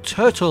by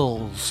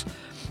Turtles?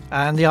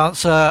 And the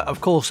answer,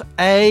 of course,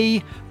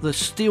 A, the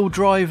Steel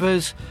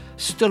Drivers.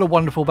 Still a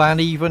wonderful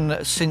band,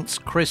 even since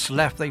Chris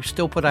left. They've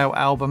still put out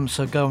albums,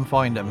 so go and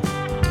find them.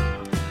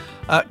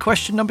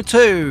 Question number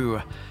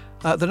 2.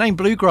 The name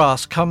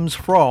Bluegrass comes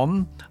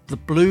from the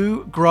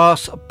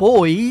Bluegrass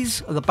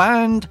Boys, the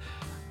band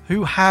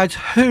who had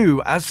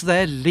who as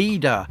their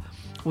leader?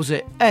 Was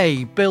it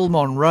A, Bill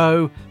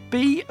Monroe,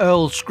 B.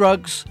 Earl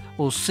Scruggs,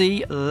 or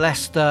C.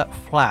 Lester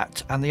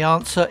Flatt? And the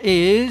answer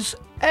is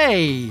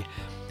A.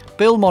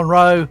 Bill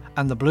Monroe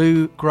and the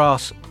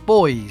Bluegrass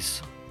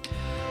Boys.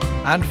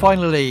 And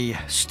finally,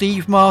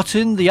 Steve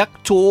Martin, the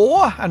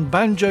actor and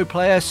banjo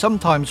player,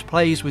 sometimes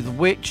plays with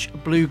which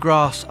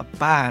bluegrass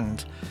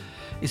band?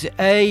 Is it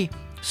A.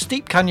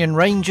 Steep Canyon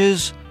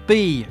Rangers,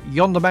 B.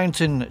 Yonder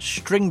Mountain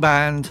String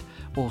Band,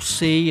 or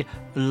C.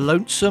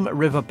 Lonesome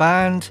River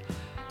Band?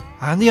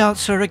 And the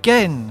answer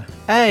again,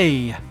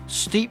 A.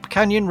 Steep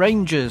Canyon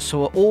Rangers.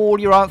 So all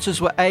your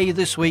answers were A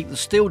this week. The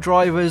Steel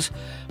Drivers,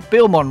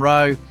 Bill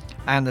Monroe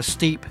and the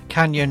Steep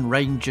Canyon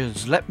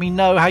Rangers. Let me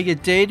know how you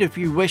did if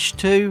you wish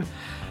to.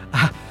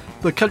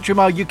 The Country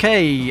Mile UK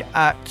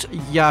at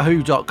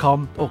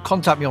yahoo.com, or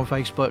contact me on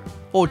Facebook,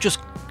 or just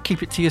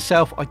keep it to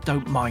yourself. I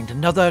don't mind.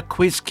 Another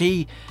quiz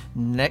key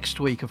next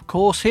week, of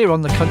course, here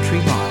on the Country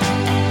Mile.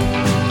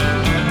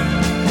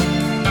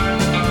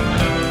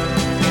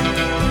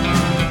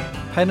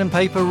 Pen and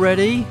paper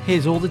ready?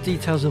 Here's all the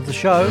details of the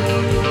show.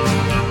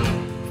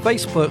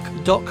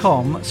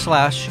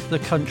 Facebook.com/The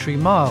Country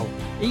Mile.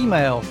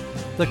 Email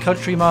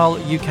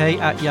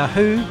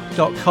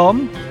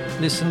thecountrymileuk@yahoo.com.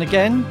 Listen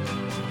again.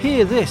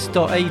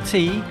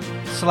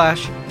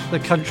 hearthis.at/The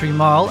Country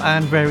Mile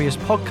and various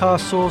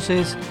podcast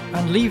sources,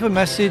 and leave a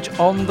message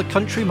on the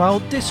Country Mile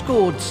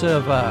Discord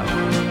server.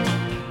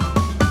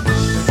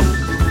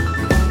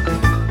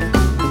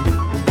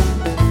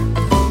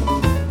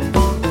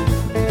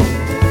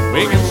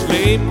 We can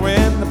sleep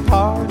when the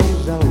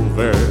party's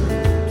over,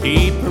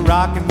 keep it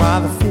rocking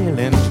while the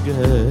feeling's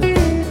good.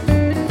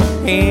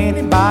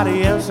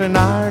 Anybody else in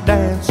our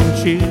dancing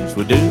shoes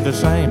would do the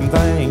same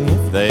thing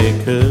if they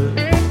could.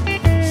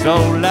 So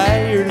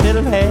lay your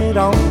little head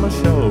on my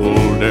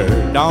shoulder,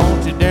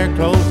 don't you dare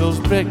close those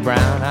big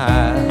brown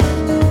eyes.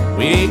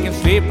 We can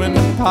sleep when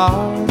the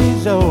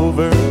party's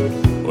over,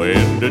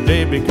 when the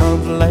day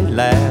becomes late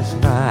last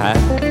night.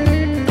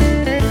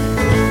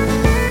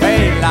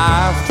 Hey,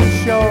 life's too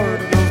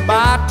short, it goes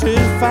by too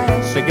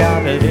fast, I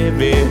gotta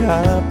live it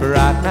up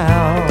right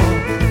now.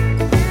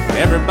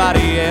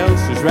 Everybody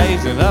else is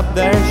raising up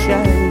their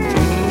shades,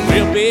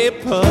 we'll be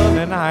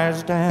pulling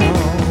ours down.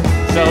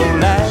 So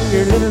lay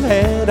your little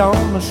head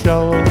on my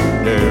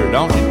shoulder,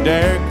 don't you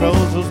dare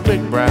close those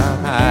big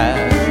brown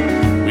eyes.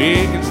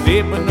 We can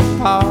sleep when the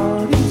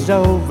party's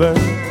over,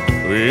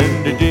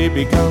 when the day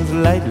becomes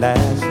late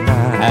last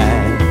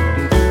night.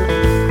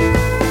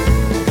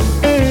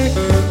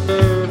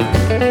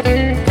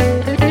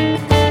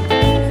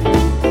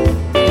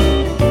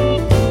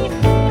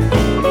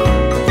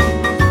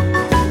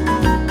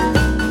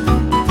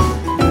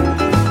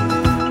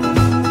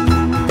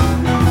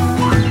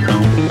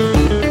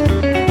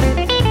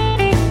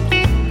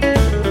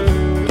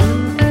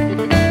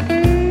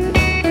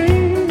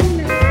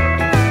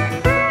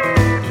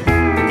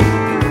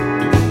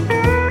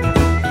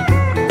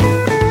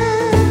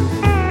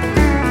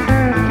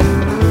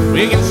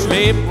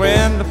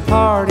 When the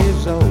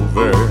party's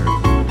over,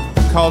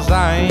 'cause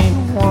I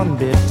ain't one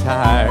bit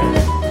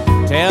tired.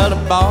 Tell the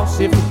boss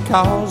if he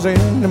calls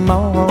in the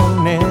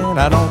morning,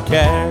 I don't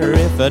care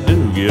if I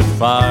do get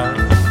fired.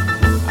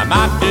 I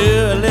might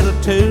do a little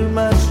too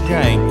much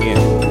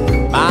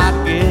drinking,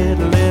 might get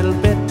a little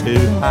bit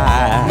too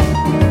high,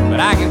 but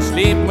I can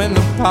sleep when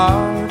the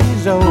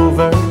party's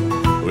over,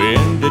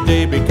 when the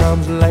day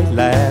becomes late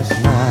last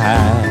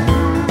night.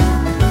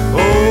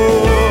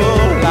 Oh,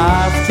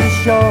 life's too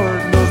short,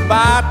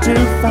 by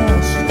too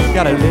fast,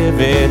 gotta live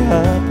it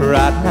up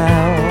right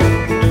now.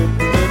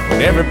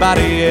 When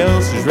everybody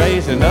else is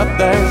raising up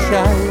their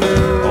shade,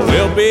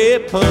 we'll be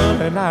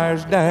pulling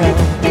ours down.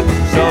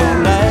 So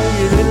lay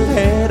your little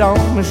head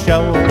on my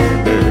shoulder,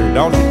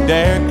 don't you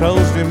dare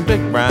close them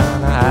big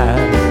brown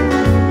eyes.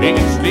 We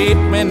can sleep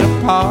when the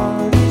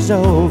party's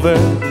over,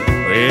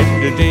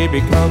 when the day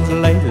becomes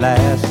late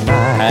last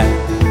night.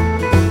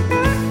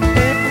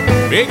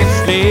 We can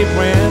sleep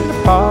when the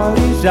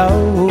party's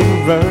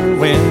over,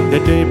 when the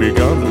day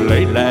becomes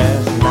late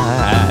last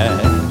night.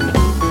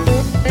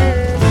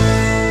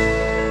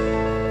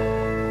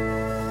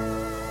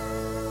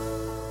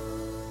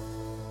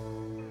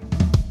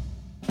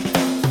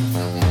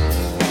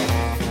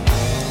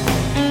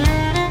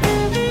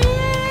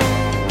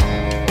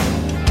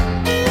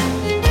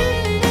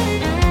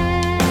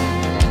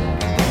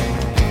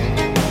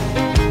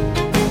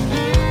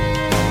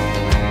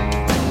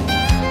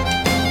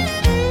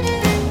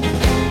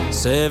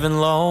 Seven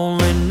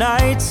lonely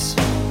nights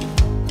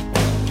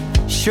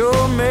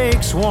sure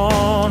makes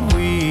one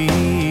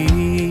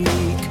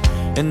week,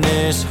 and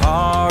this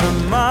heart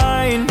of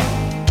mine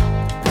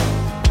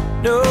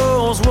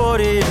knows what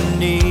it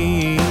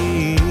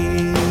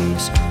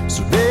needs.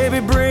 So baby,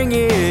 bring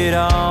it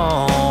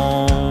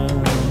on.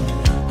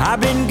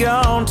 I've been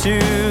gone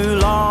too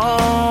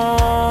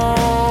long.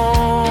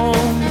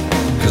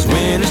 'Cause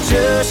when it's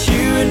just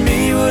you and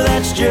me, well,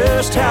 that's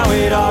just how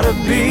it ought to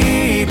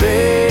be,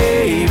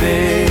 baby.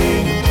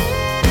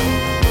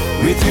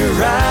 With you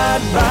right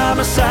by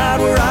my side,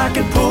 where I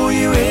can pull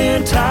you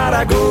in tight,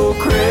 I go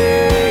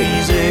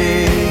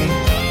crazy.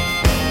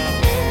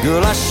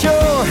 I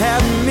sure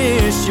have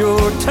missed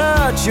your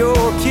touch,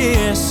 your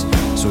kiss.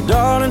 So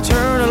darling,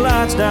 turn the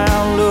lights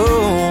down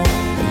low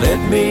and let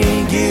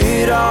me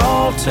get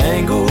all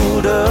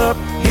tangled up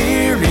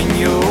here in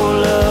your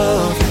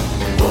love.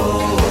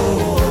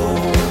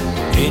 Whoa,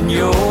 in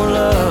your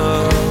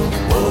love.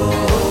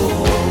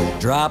 Whoa.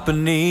 Drop a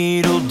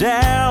needle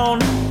down,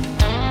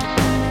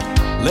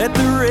 let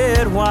the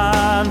red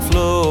wine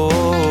flow.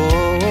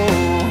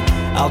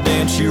 I'll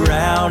dance you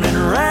round and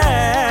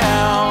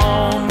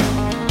round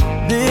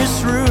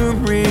this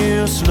room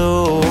real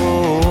slow.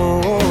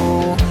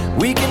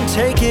 We can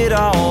take it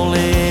all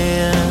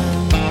in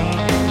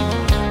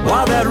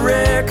while that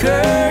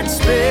record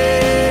spins.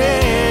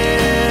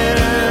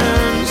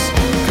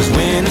 'Cause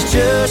when it's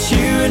just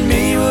you and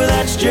me, well,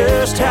 that's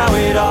just how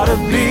it ought to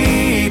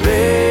be,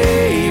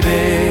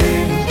 baby.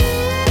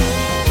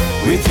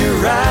 With you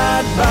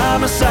right by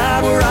my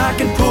side where I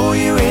can pull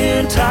you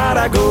in tight,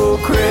 I go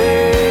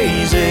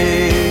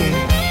crazy.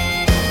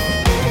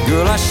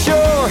 Girl, I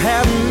sure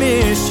have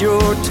missed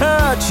your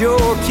touch,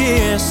 your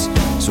kiss.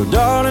 So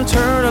darling,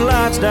 turn the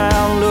lights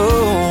down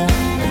low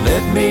and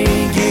let me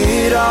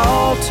get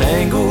all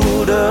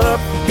tangled up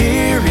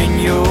here in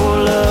your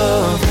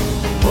love.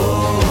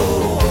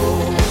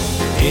 Whoa,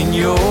 in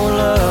your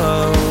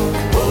love.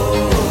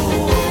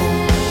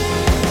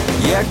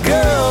 Yeah,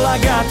 girl, I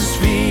got this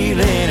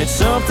feeling, it's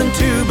something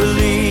to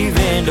believe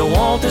in. Don't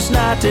want this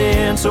night to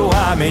end, so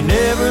I may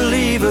never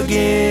leave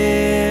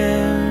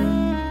again.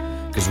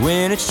 'Cause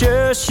when it's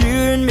just you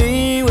and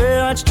me,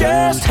 well, that's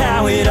just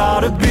how it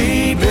ought to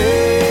be,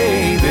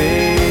 baby.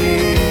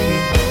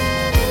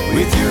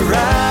 With you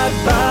right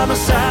by my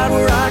side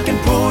where I can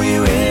pull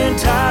you in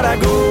tight, I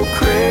go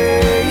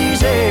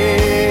crazy.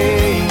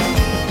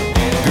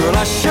 Girl,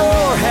 I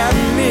sure have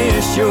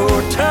missed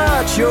your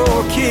touch,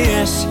 your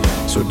kiss.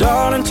 So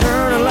darling,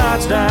 turn the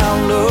lights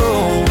down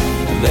low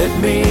and let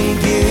me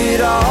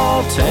get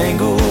all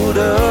tangled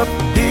up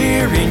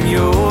here in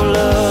your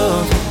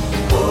love.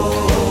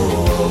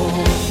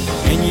 Whoa,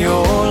 in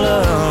your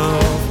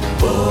love.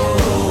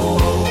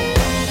 Whoa,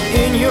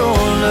 in your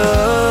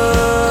love.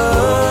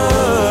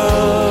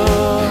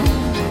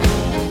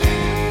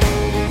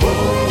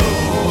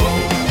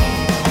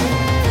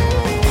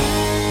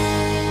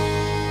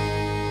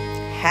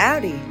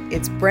 Howdy,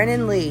 it's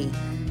Brennan Lee,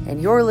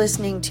 and you're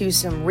listening to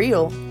some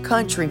real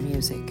country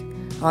music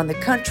on the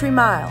Country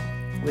Mile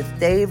with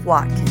Dave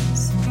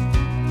Watkins.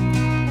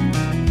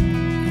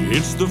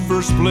 It's the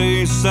first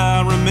place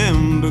I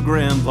remember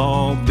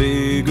Grandpa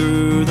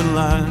bigger than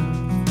life,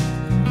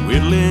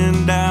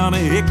 whittling down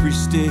a hickory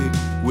stick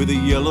with a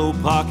yellow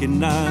pocket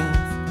knife.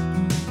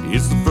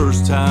 It's the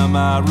first time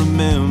I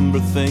remember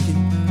thinking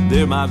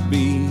there might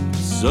be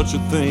such a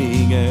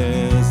thing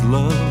as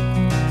love.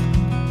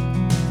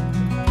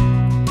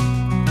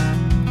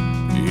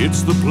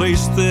 It's the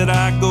place that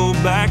I go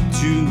back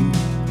to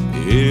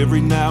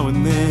every now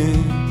and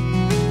then,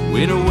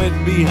 when a wet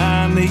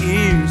behind the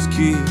ears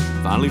kid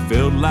finally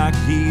felt like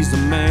he's the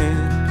man.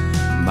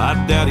 My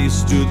daddy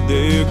stood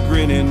there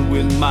grinning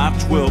with my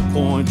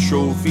 12-point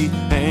trophy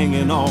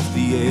hanging off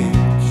the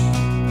edge.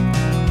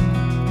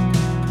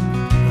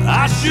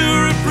 I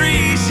sure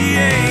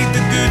appreciate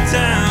the good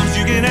times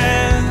you can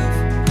have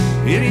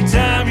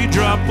anytime you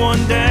drop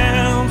one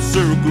down,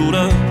 circled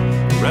up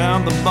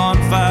around the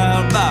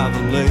bonfire by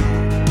the lake.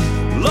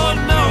 Lord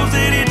knows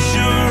that it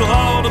sure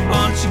hauled a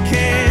bunch of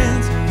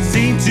cans,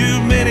 seen too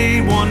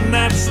many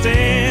one-night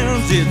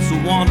stands. It's a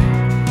wonder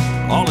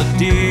all it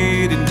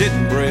did and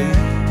didn't break.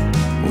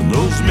 When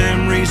those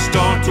memories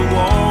start to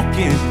walk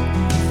in,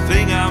 the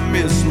thing I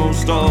miss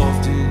most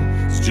often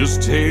is just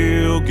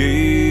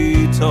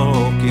tailgate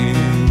talking.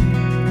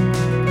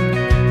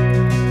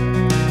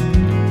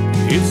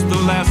 It's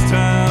the last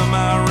time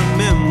I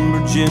remember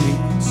Jimmy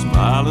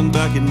smiling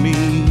back at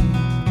me.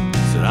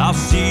 Said, I'll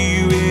see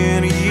you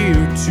in a year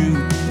or two,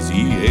 as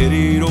he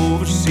headed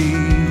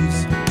overseas.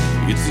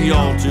 It's the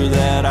altar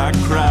that I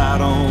cried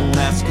on,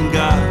 asking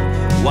God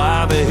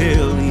why the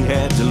hell he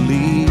had to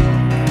leave.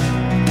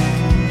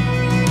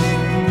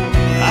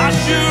 I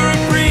sure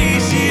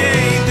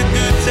appreciate the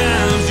good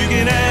times you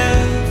can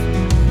have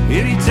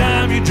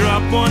anytime you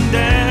drop one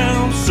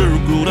down,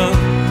 circled up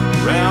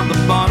around the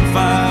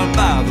bonfire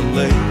by the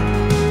lake.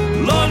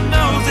 Lord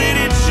knows that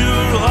it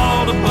sure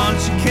hauled a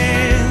bunch of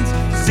cans,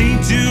 seen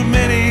too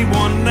many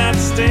one-night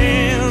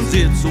stands.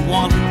 It's a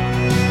wonder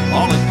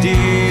all it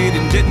did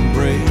and didn't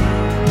break.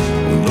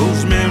 When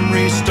those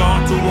memories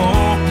start to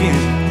walk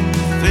in,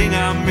 the thing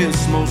I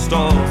miss most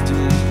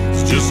often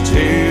is just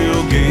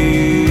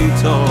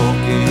tailgate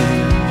talking.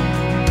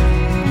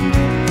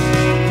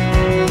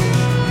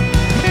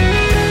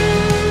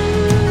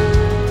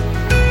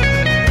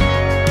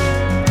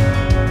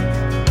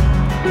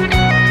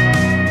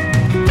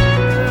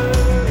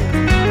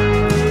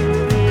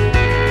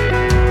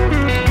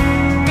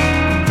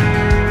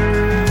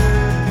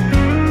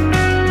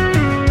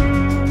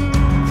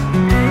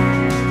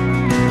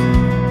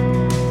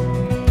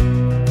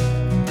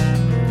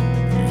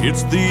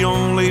 It's the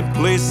only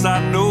place I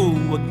know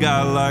a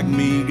guy like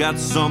me got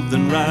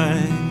something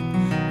right.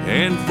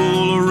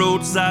 handful of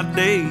roadside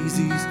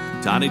daisies,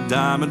 tiny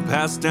diamond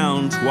passed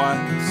down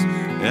twice,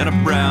 and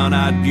a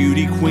brown-eyed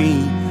beauty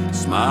queen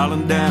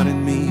smiling down at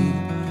me.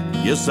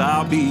 Yes,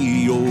 I'll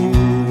be your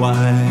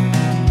wife.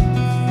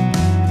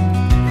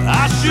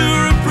 I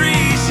sure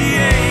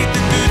appreciate the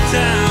good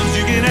times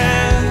you can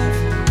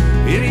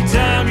have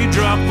anytime you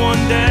drop one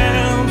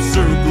down,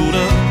 circled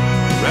up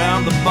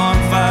around the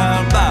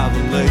bonfire by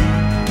the lake.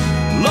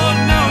 Lord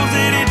knows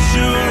that it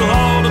sure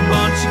hauled a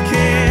bunch of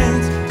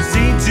cans,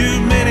 seen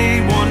too many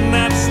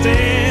one-night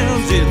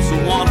stands. It's a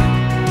wonder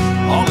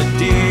all it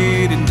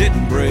did and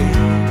didn't break.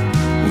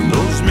 When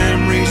those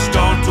memories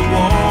start to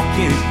walk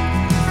in,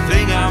 the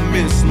thing I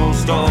miss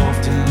most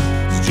often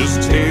is just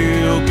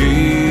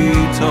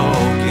tailgate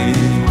talking.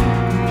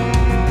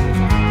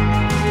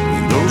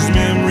 When those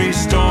memories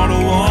start to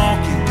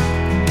walk in,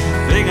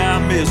 the thing I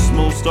miss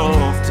most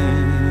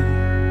often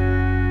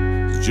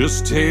is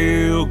just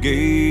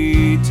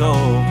tailgate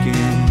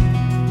talking.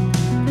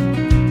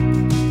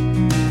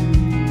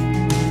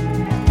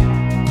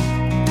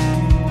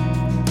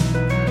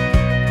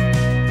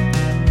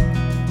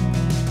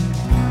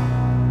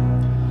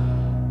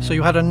 So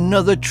you had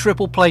another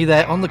triple play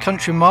there on the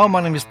Country Mile. My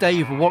name is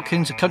Dave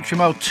Watkins, a Country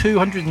Mile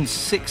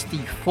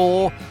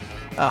 264.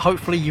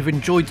 Hopefully you've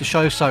enjoyed the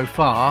show so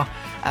far,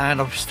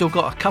 and I've still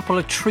got a couple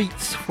of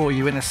treats for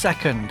you in a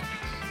second.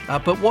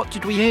 But what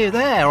did we hear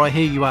there, I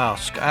hear you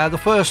ask? The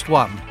first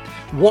one,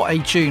 what a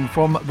tune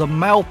from the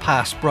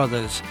Malpass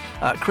brothers,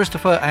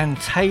 Christopher and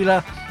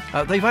Taylor.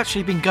 They've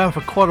actually been going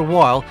for quite a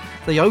while.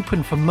 They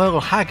opened for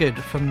Merle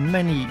Haggard for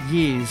many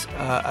years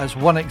as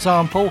one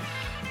example.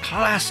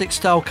 Classic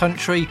style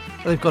country.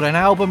 They've got an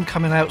album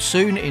coming out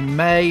soon in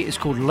May. It's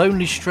called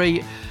Lonely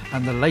Street,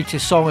 and the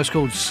latest song is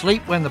called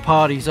Sleep When the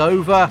Party's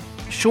Over.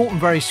 Short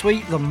and very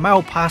sweet. The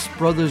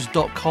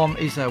MalpassBrothers.com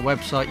is their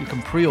website. You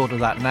can pre-order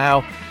that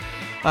now.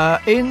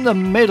 In the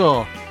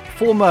middle,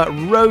 former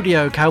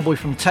rodeo cowboy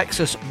from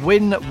Texas,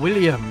 Win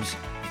Williams.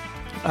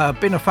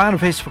 Been a fan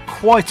of his for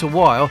quite a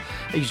while.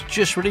 He's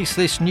just released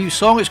this new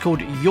song. It's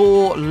called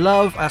Your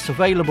Love. That's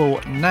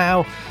available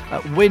now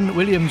at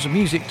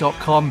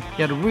winwilliamsmusic.com.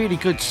 He had a really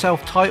good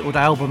self-titled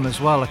album as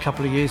well a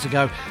couple of years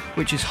ago,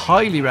 which is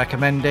highly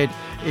recommended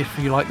if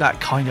you like that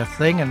kind of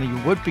thing, and you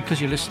would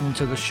because you're listening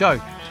to the show.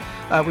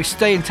 We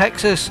stay in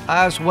Texas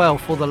as well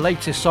for the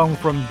latest song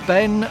from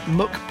Ben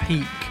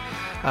McPeak,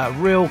 a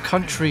real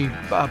country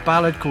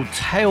ballad called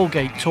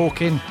Tailgate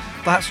Talking.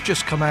 That's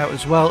just come out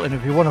as well, and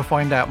if you want to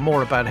find out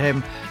more about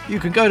him, you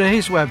can go to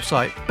his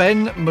website,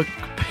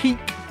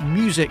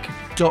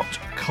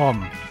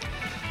 benmcpeakmusic.com.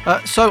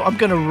 So I'm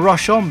going to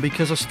rush on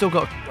because I've still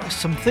got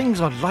some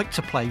things I'd like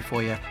to play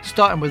for you,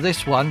 starting with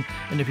this one.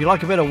 And if you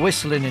like a bit of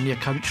whistling in your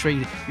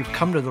country, you've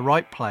come to the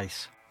right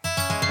place.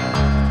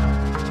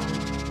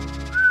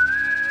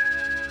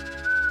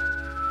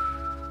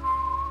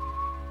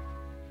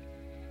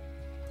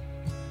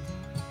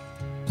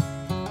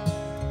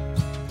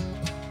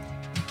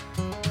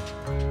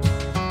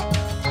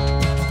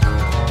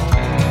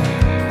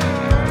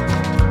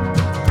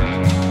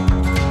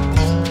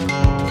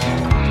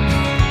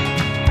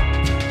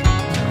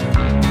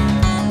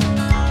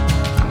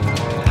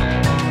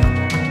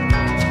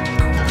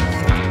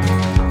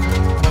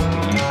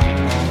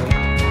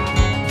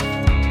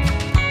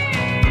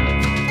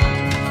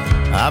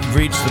 I've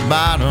reached the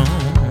bottom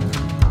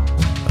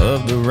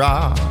of the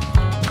rock,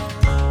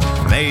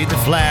 made the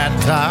flat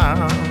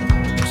top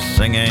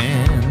sing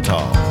and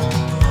talk.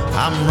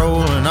 I'm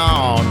rolling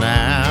on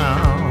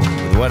now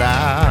with what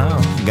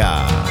I've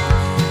got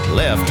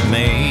left of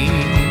me.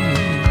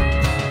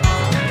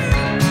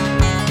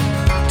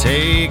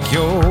 Take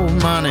your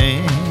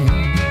money,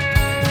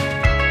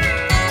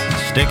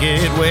 stick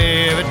it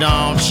where it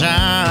don't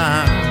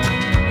shine.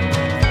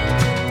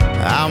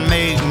 I'll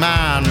make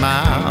mine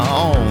my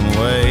own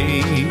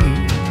way.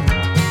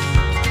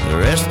 The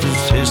rest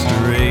is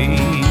history.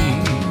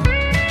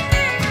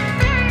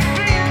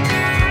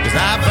 'Cause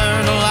I've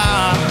earned a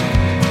lot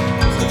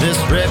of this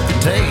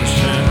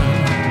reputation,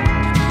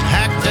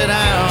 hacked it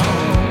out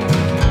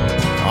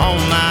on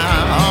my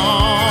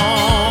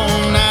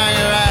own. Now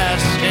you're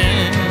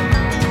asking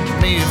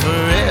me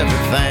for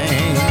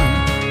everything,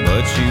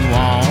 but you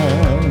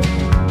won't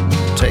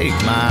take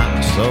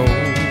my soul.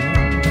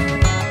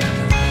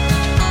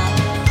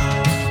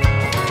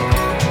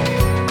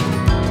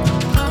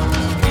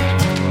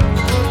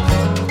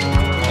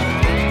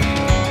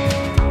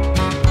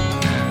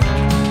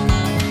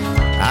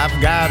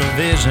 Got a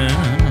vision,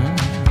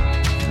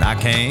 and I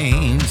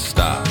can't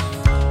stop.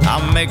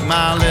 I'll make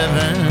my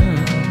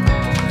living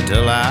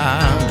till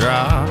I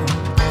drop.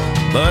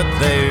 But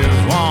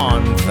there's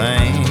one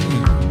thing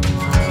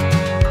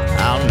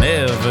I'll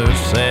never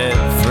set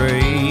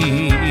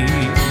free.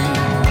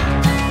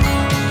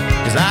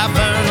 'Cause I've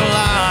earned a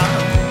lot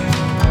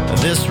of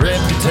this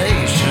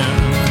reputation,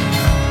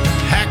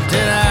 hacked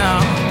it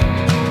out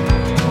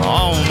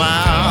on my own.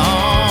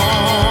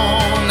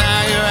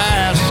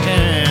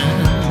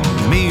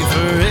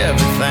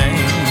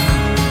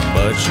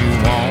 But you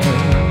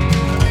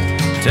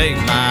won't take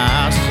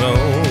my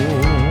soul.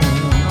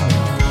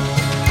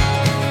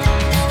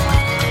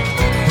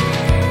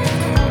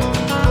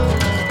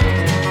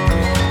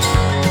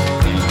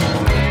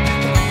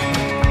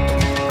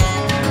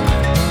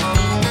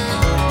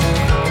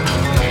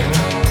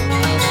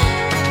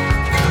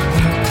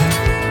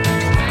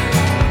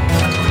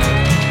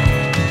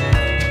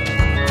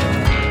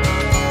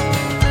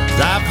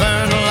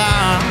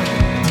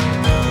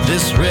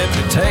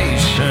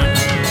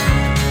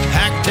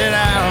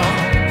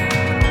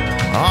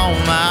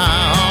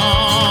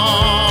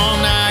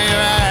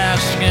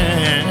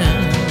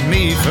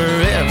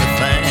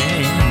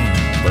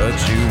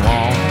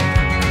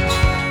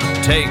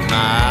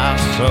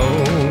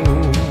 soul.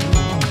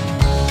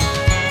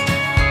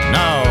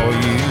 No,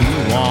 you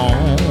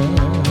won't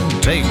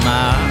take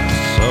my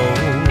soul.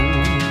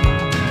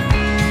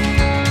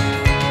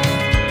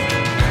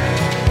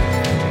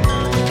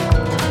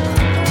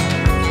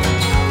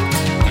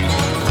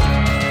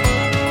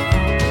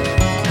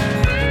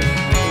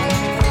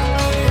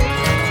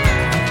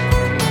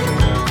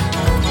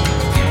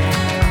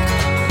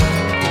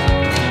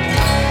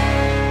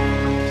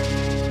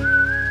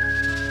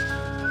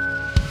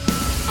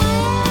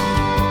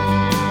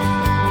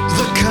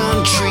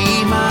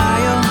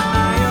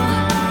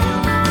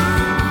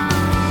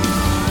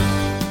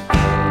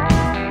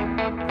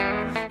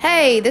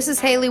 Hey, this is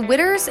Haley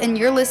Witters, and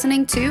you're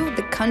listening to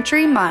The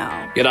Country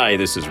Mile. G'day,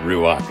 this is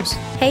Rue Arcus.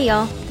 Hey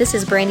y'all, this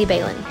is Brandy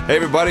Balin. Hey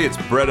everybody, it's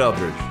Brett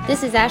Eldridge.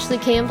 This is Ashley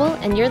Campbell,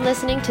 and you're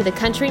listening to The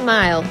Country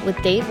Mile with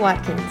Dave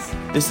Watkins.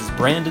 This is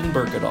Brandon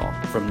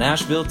Berkedahl from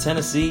Nashville,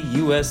 Tennessee,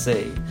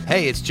 USA.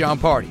 Hey, it's John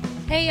Party.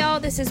 Hey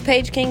y'all, this is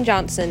Paige King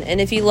Johnson, and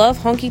if you love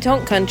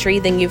honky-tonk country,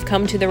 then you've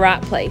come to the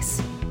right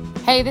place.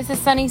 Hey, this is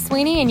Sunny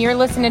Sweeney, and you're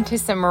listening to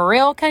some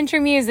real country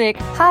music.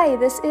 Hi,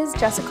 this is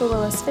Jessica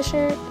Willis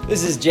Fisher.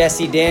 This is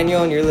Jesse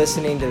Daniel, and you're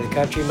listening to The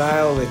Country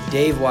Mile with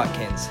Dave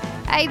Watkins.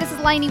 Hey, this is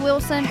Lainey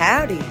Wilson.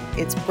 Howdy,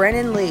 it's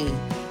Brennan Lee.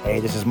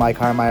 Hey, this is Mike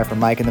Harmeyer from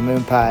Mike and the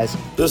Moon Pies.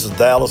 This is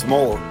Dallas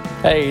Moore.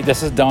 Hey,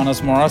 this is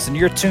Donis Morris, and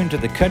you're tuned to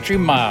The Country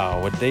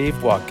Mile with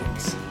Dave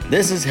Watkins.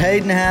 This is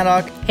Hayden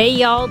Haddock. Hey,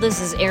 y'all,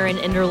 this is Erin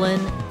Enderlin.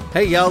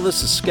 Hey, y'all,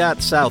 this is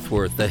Scott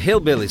Southworth, the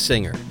hillbilly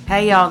singer.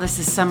 Hey, y'all, this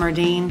is Summer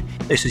Dean.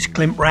 This is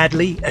Clint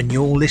Bradley, and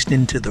you're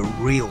listening to The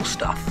Real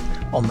Stuff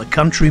on The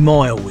Country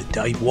Mile with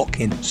Dave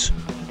Watkins.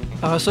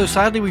 So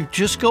sadly, we've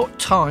just got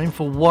time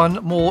for one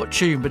more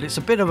tune, but it's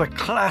a bit of a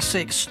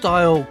classic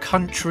style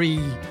country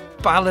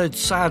ballad,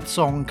 sad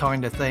song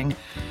kind of thing.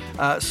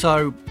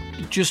 So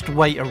just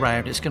wait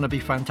around. It's going to be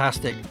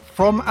fantastic.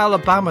 From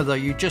Alabama, though,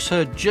 you just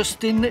heard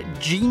Justin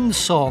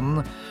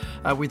Jeanson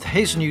with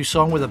his new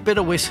song with a bit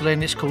of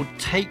whistling. It's called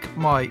Take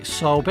My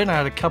Soul. Been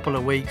out a couple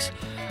of weeks.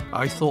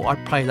 I thought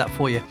I'd play that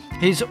for you.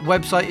 His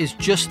website is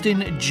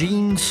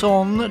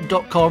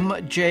justinjeanson.com,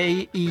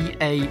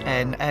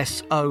 Jeansonne.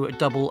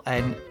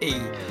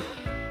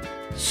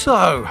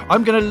 So,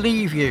 I'm going to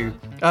leave you.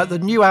 The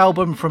new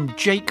album from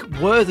Jake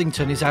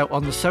Worthington is out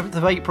on the 7th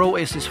of April.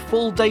 It's his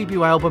full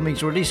debut album.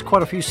 He's released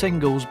quite a few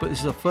singles, but this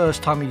is the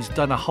first time he's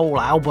done a whole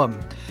album.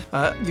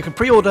 You can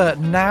pre-order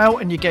now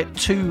and you get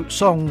 2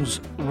 songs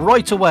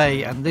right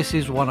away, and this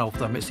is one of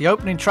them. It's the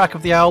opening track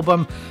of the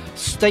album,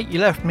 State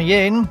You Left Me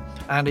In,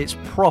 and it's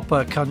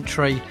proper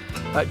country.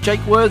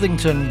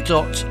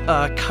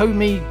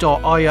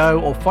 jakeworthington.comey.io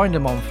or find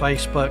him on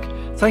Facebook.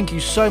 Thank you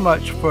so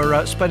much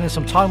for spending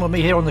some time with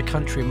me here on the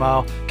Country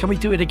Mile. Can we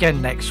do it again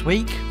next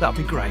week? That'd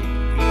be great.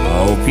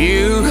 Hope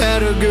you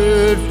had a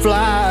good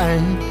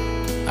flight.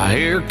 I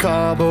hear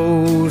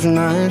Cabo's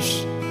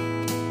nice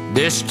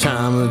this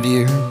time of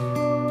year.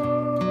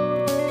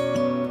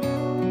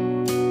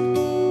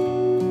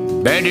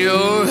 Bet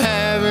you're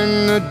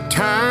having the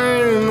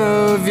time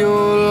of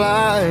your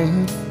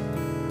life.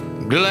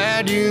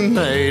 Glad you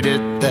made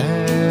it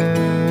there.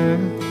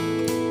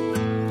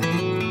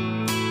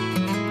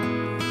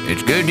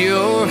 It's good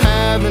you're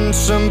having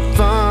some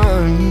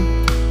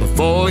fun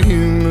before you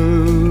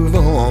move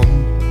on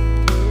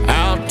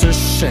out to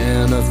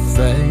Santa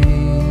Fe.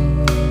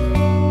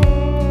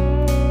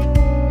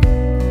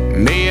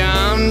 Me,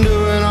 I'm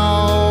doing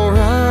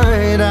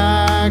alright,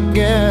 I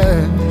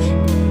guess.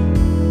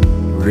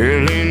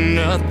 Really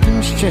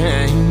nothing's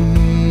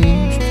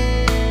changed.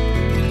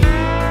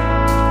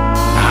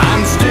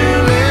 I'm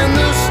still in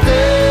the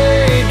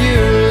state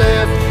you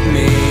left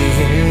me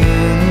in.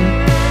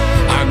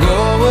 I go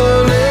a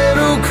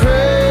little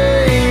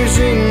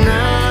crazy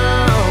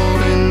now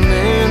and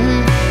then.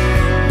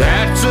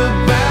 That's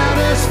about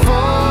as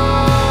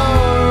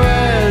far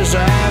as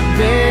I've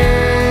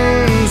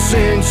been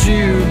since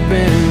you've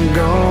been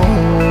gone.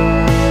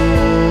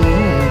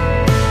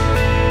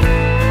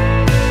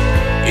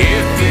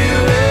 If you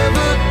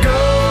ever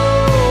go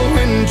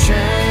and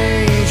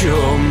change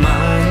your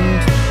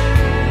mind,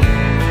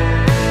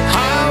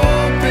 I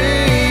won't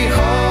be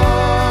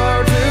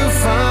hard to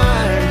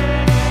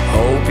find.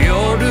 Hope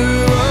you're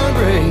doing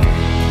great.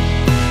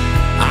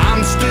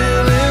 I'm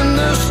still in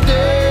the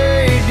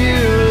state you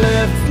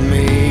left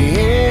me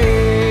in.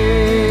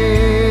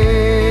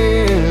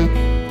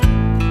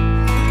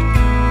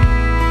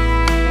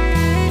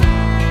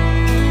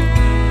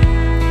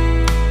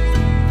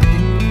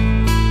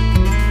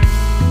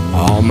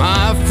 All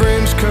my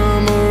friends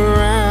come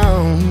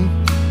around,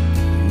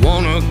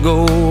 wanna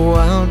go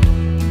out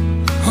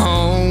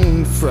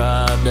on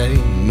Friday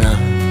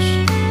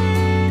nights,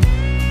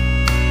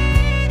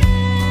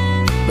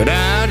 but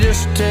I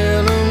just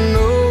tell them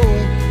no.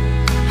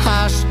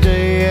 I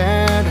stay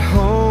at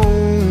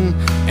home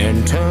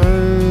and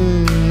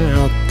turn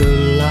out the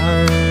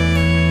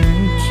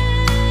lights.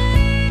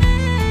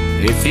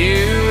 If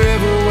you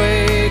ever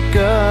wake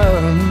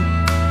up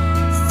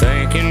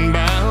thinking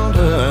about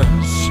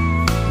us,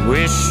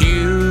 wish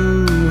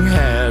you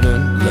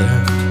hadn't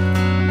left.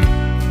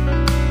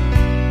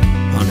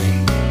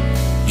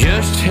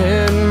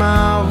 head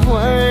my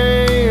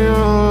way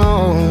will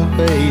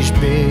always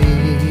be.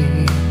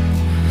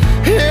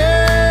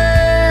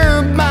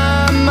 Here by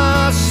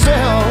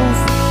myself,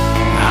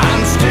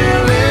 I'm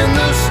still in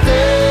the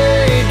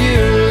state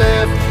you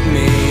left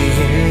me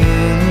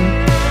in.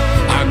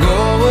 I go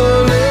a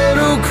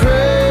little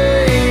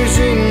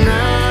crazy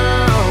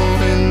now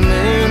and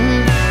then.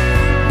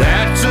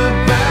 That's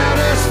about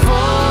as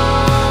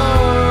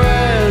far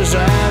as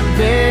I've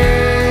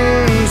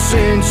been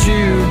since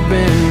you've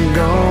been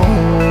gone.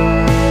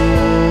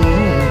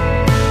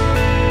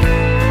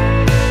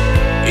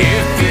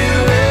 If you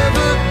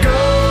ever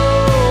go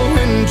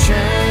and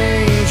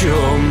change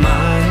your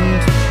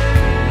mind,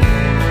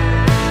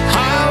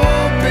 I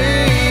won't be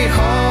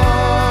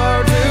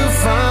hard to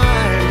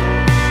find.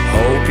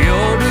 Hope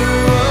you'll do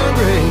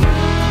agree.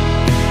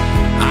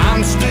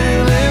 I'm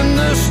still in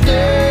the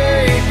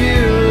state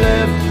you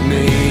left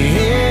me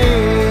in.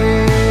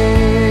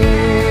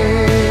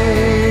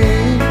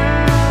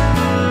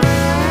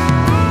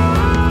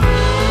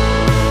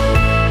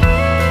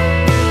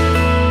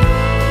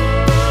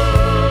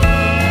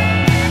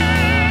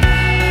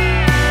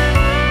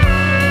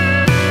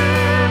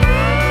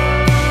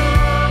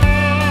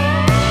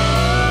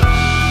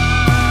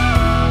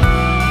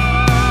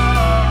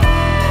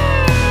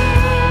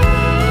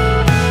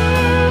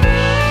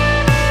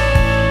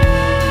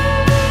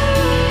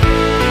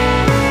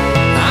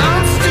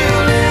 I'm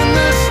still in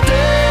the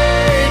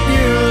state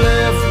you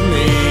left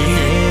me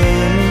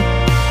in.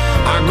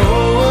 I go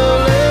a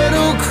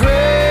little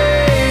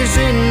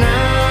crazy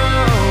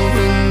now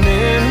and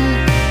then.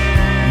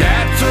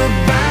 That's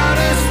about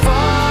as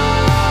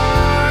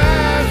far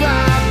as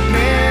I've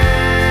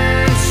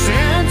been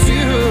since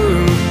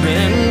you've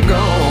been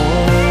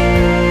gone.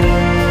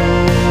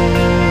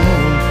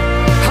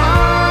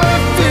 Oh,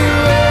 if you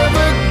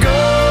ever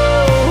go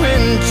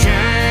and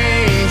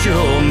change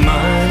your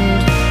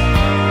mind,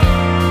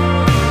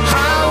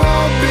 I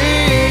won't be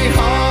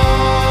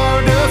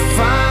hard to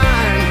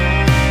find.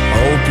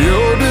 Hope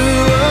you'll do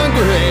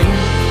agree.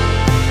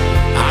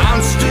 I'm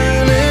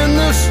still in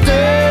the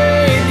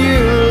state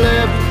you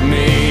left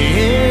me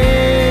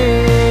in.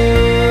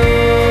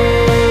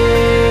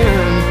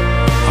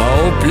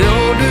 Hope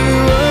you'll do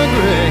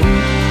agree.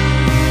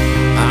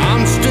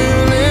 I'm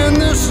still in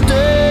the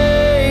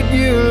state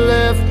you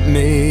left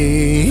me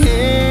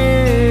in.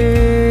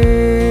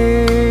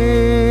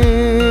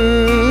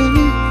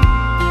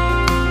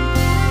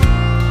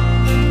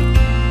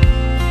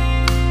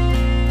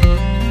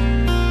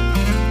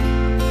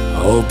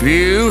 Hope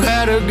you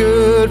had a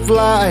good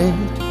flight.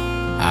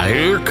 I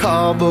hear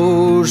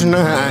Cabo's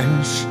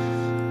nice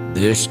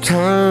this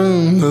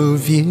time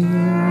of year.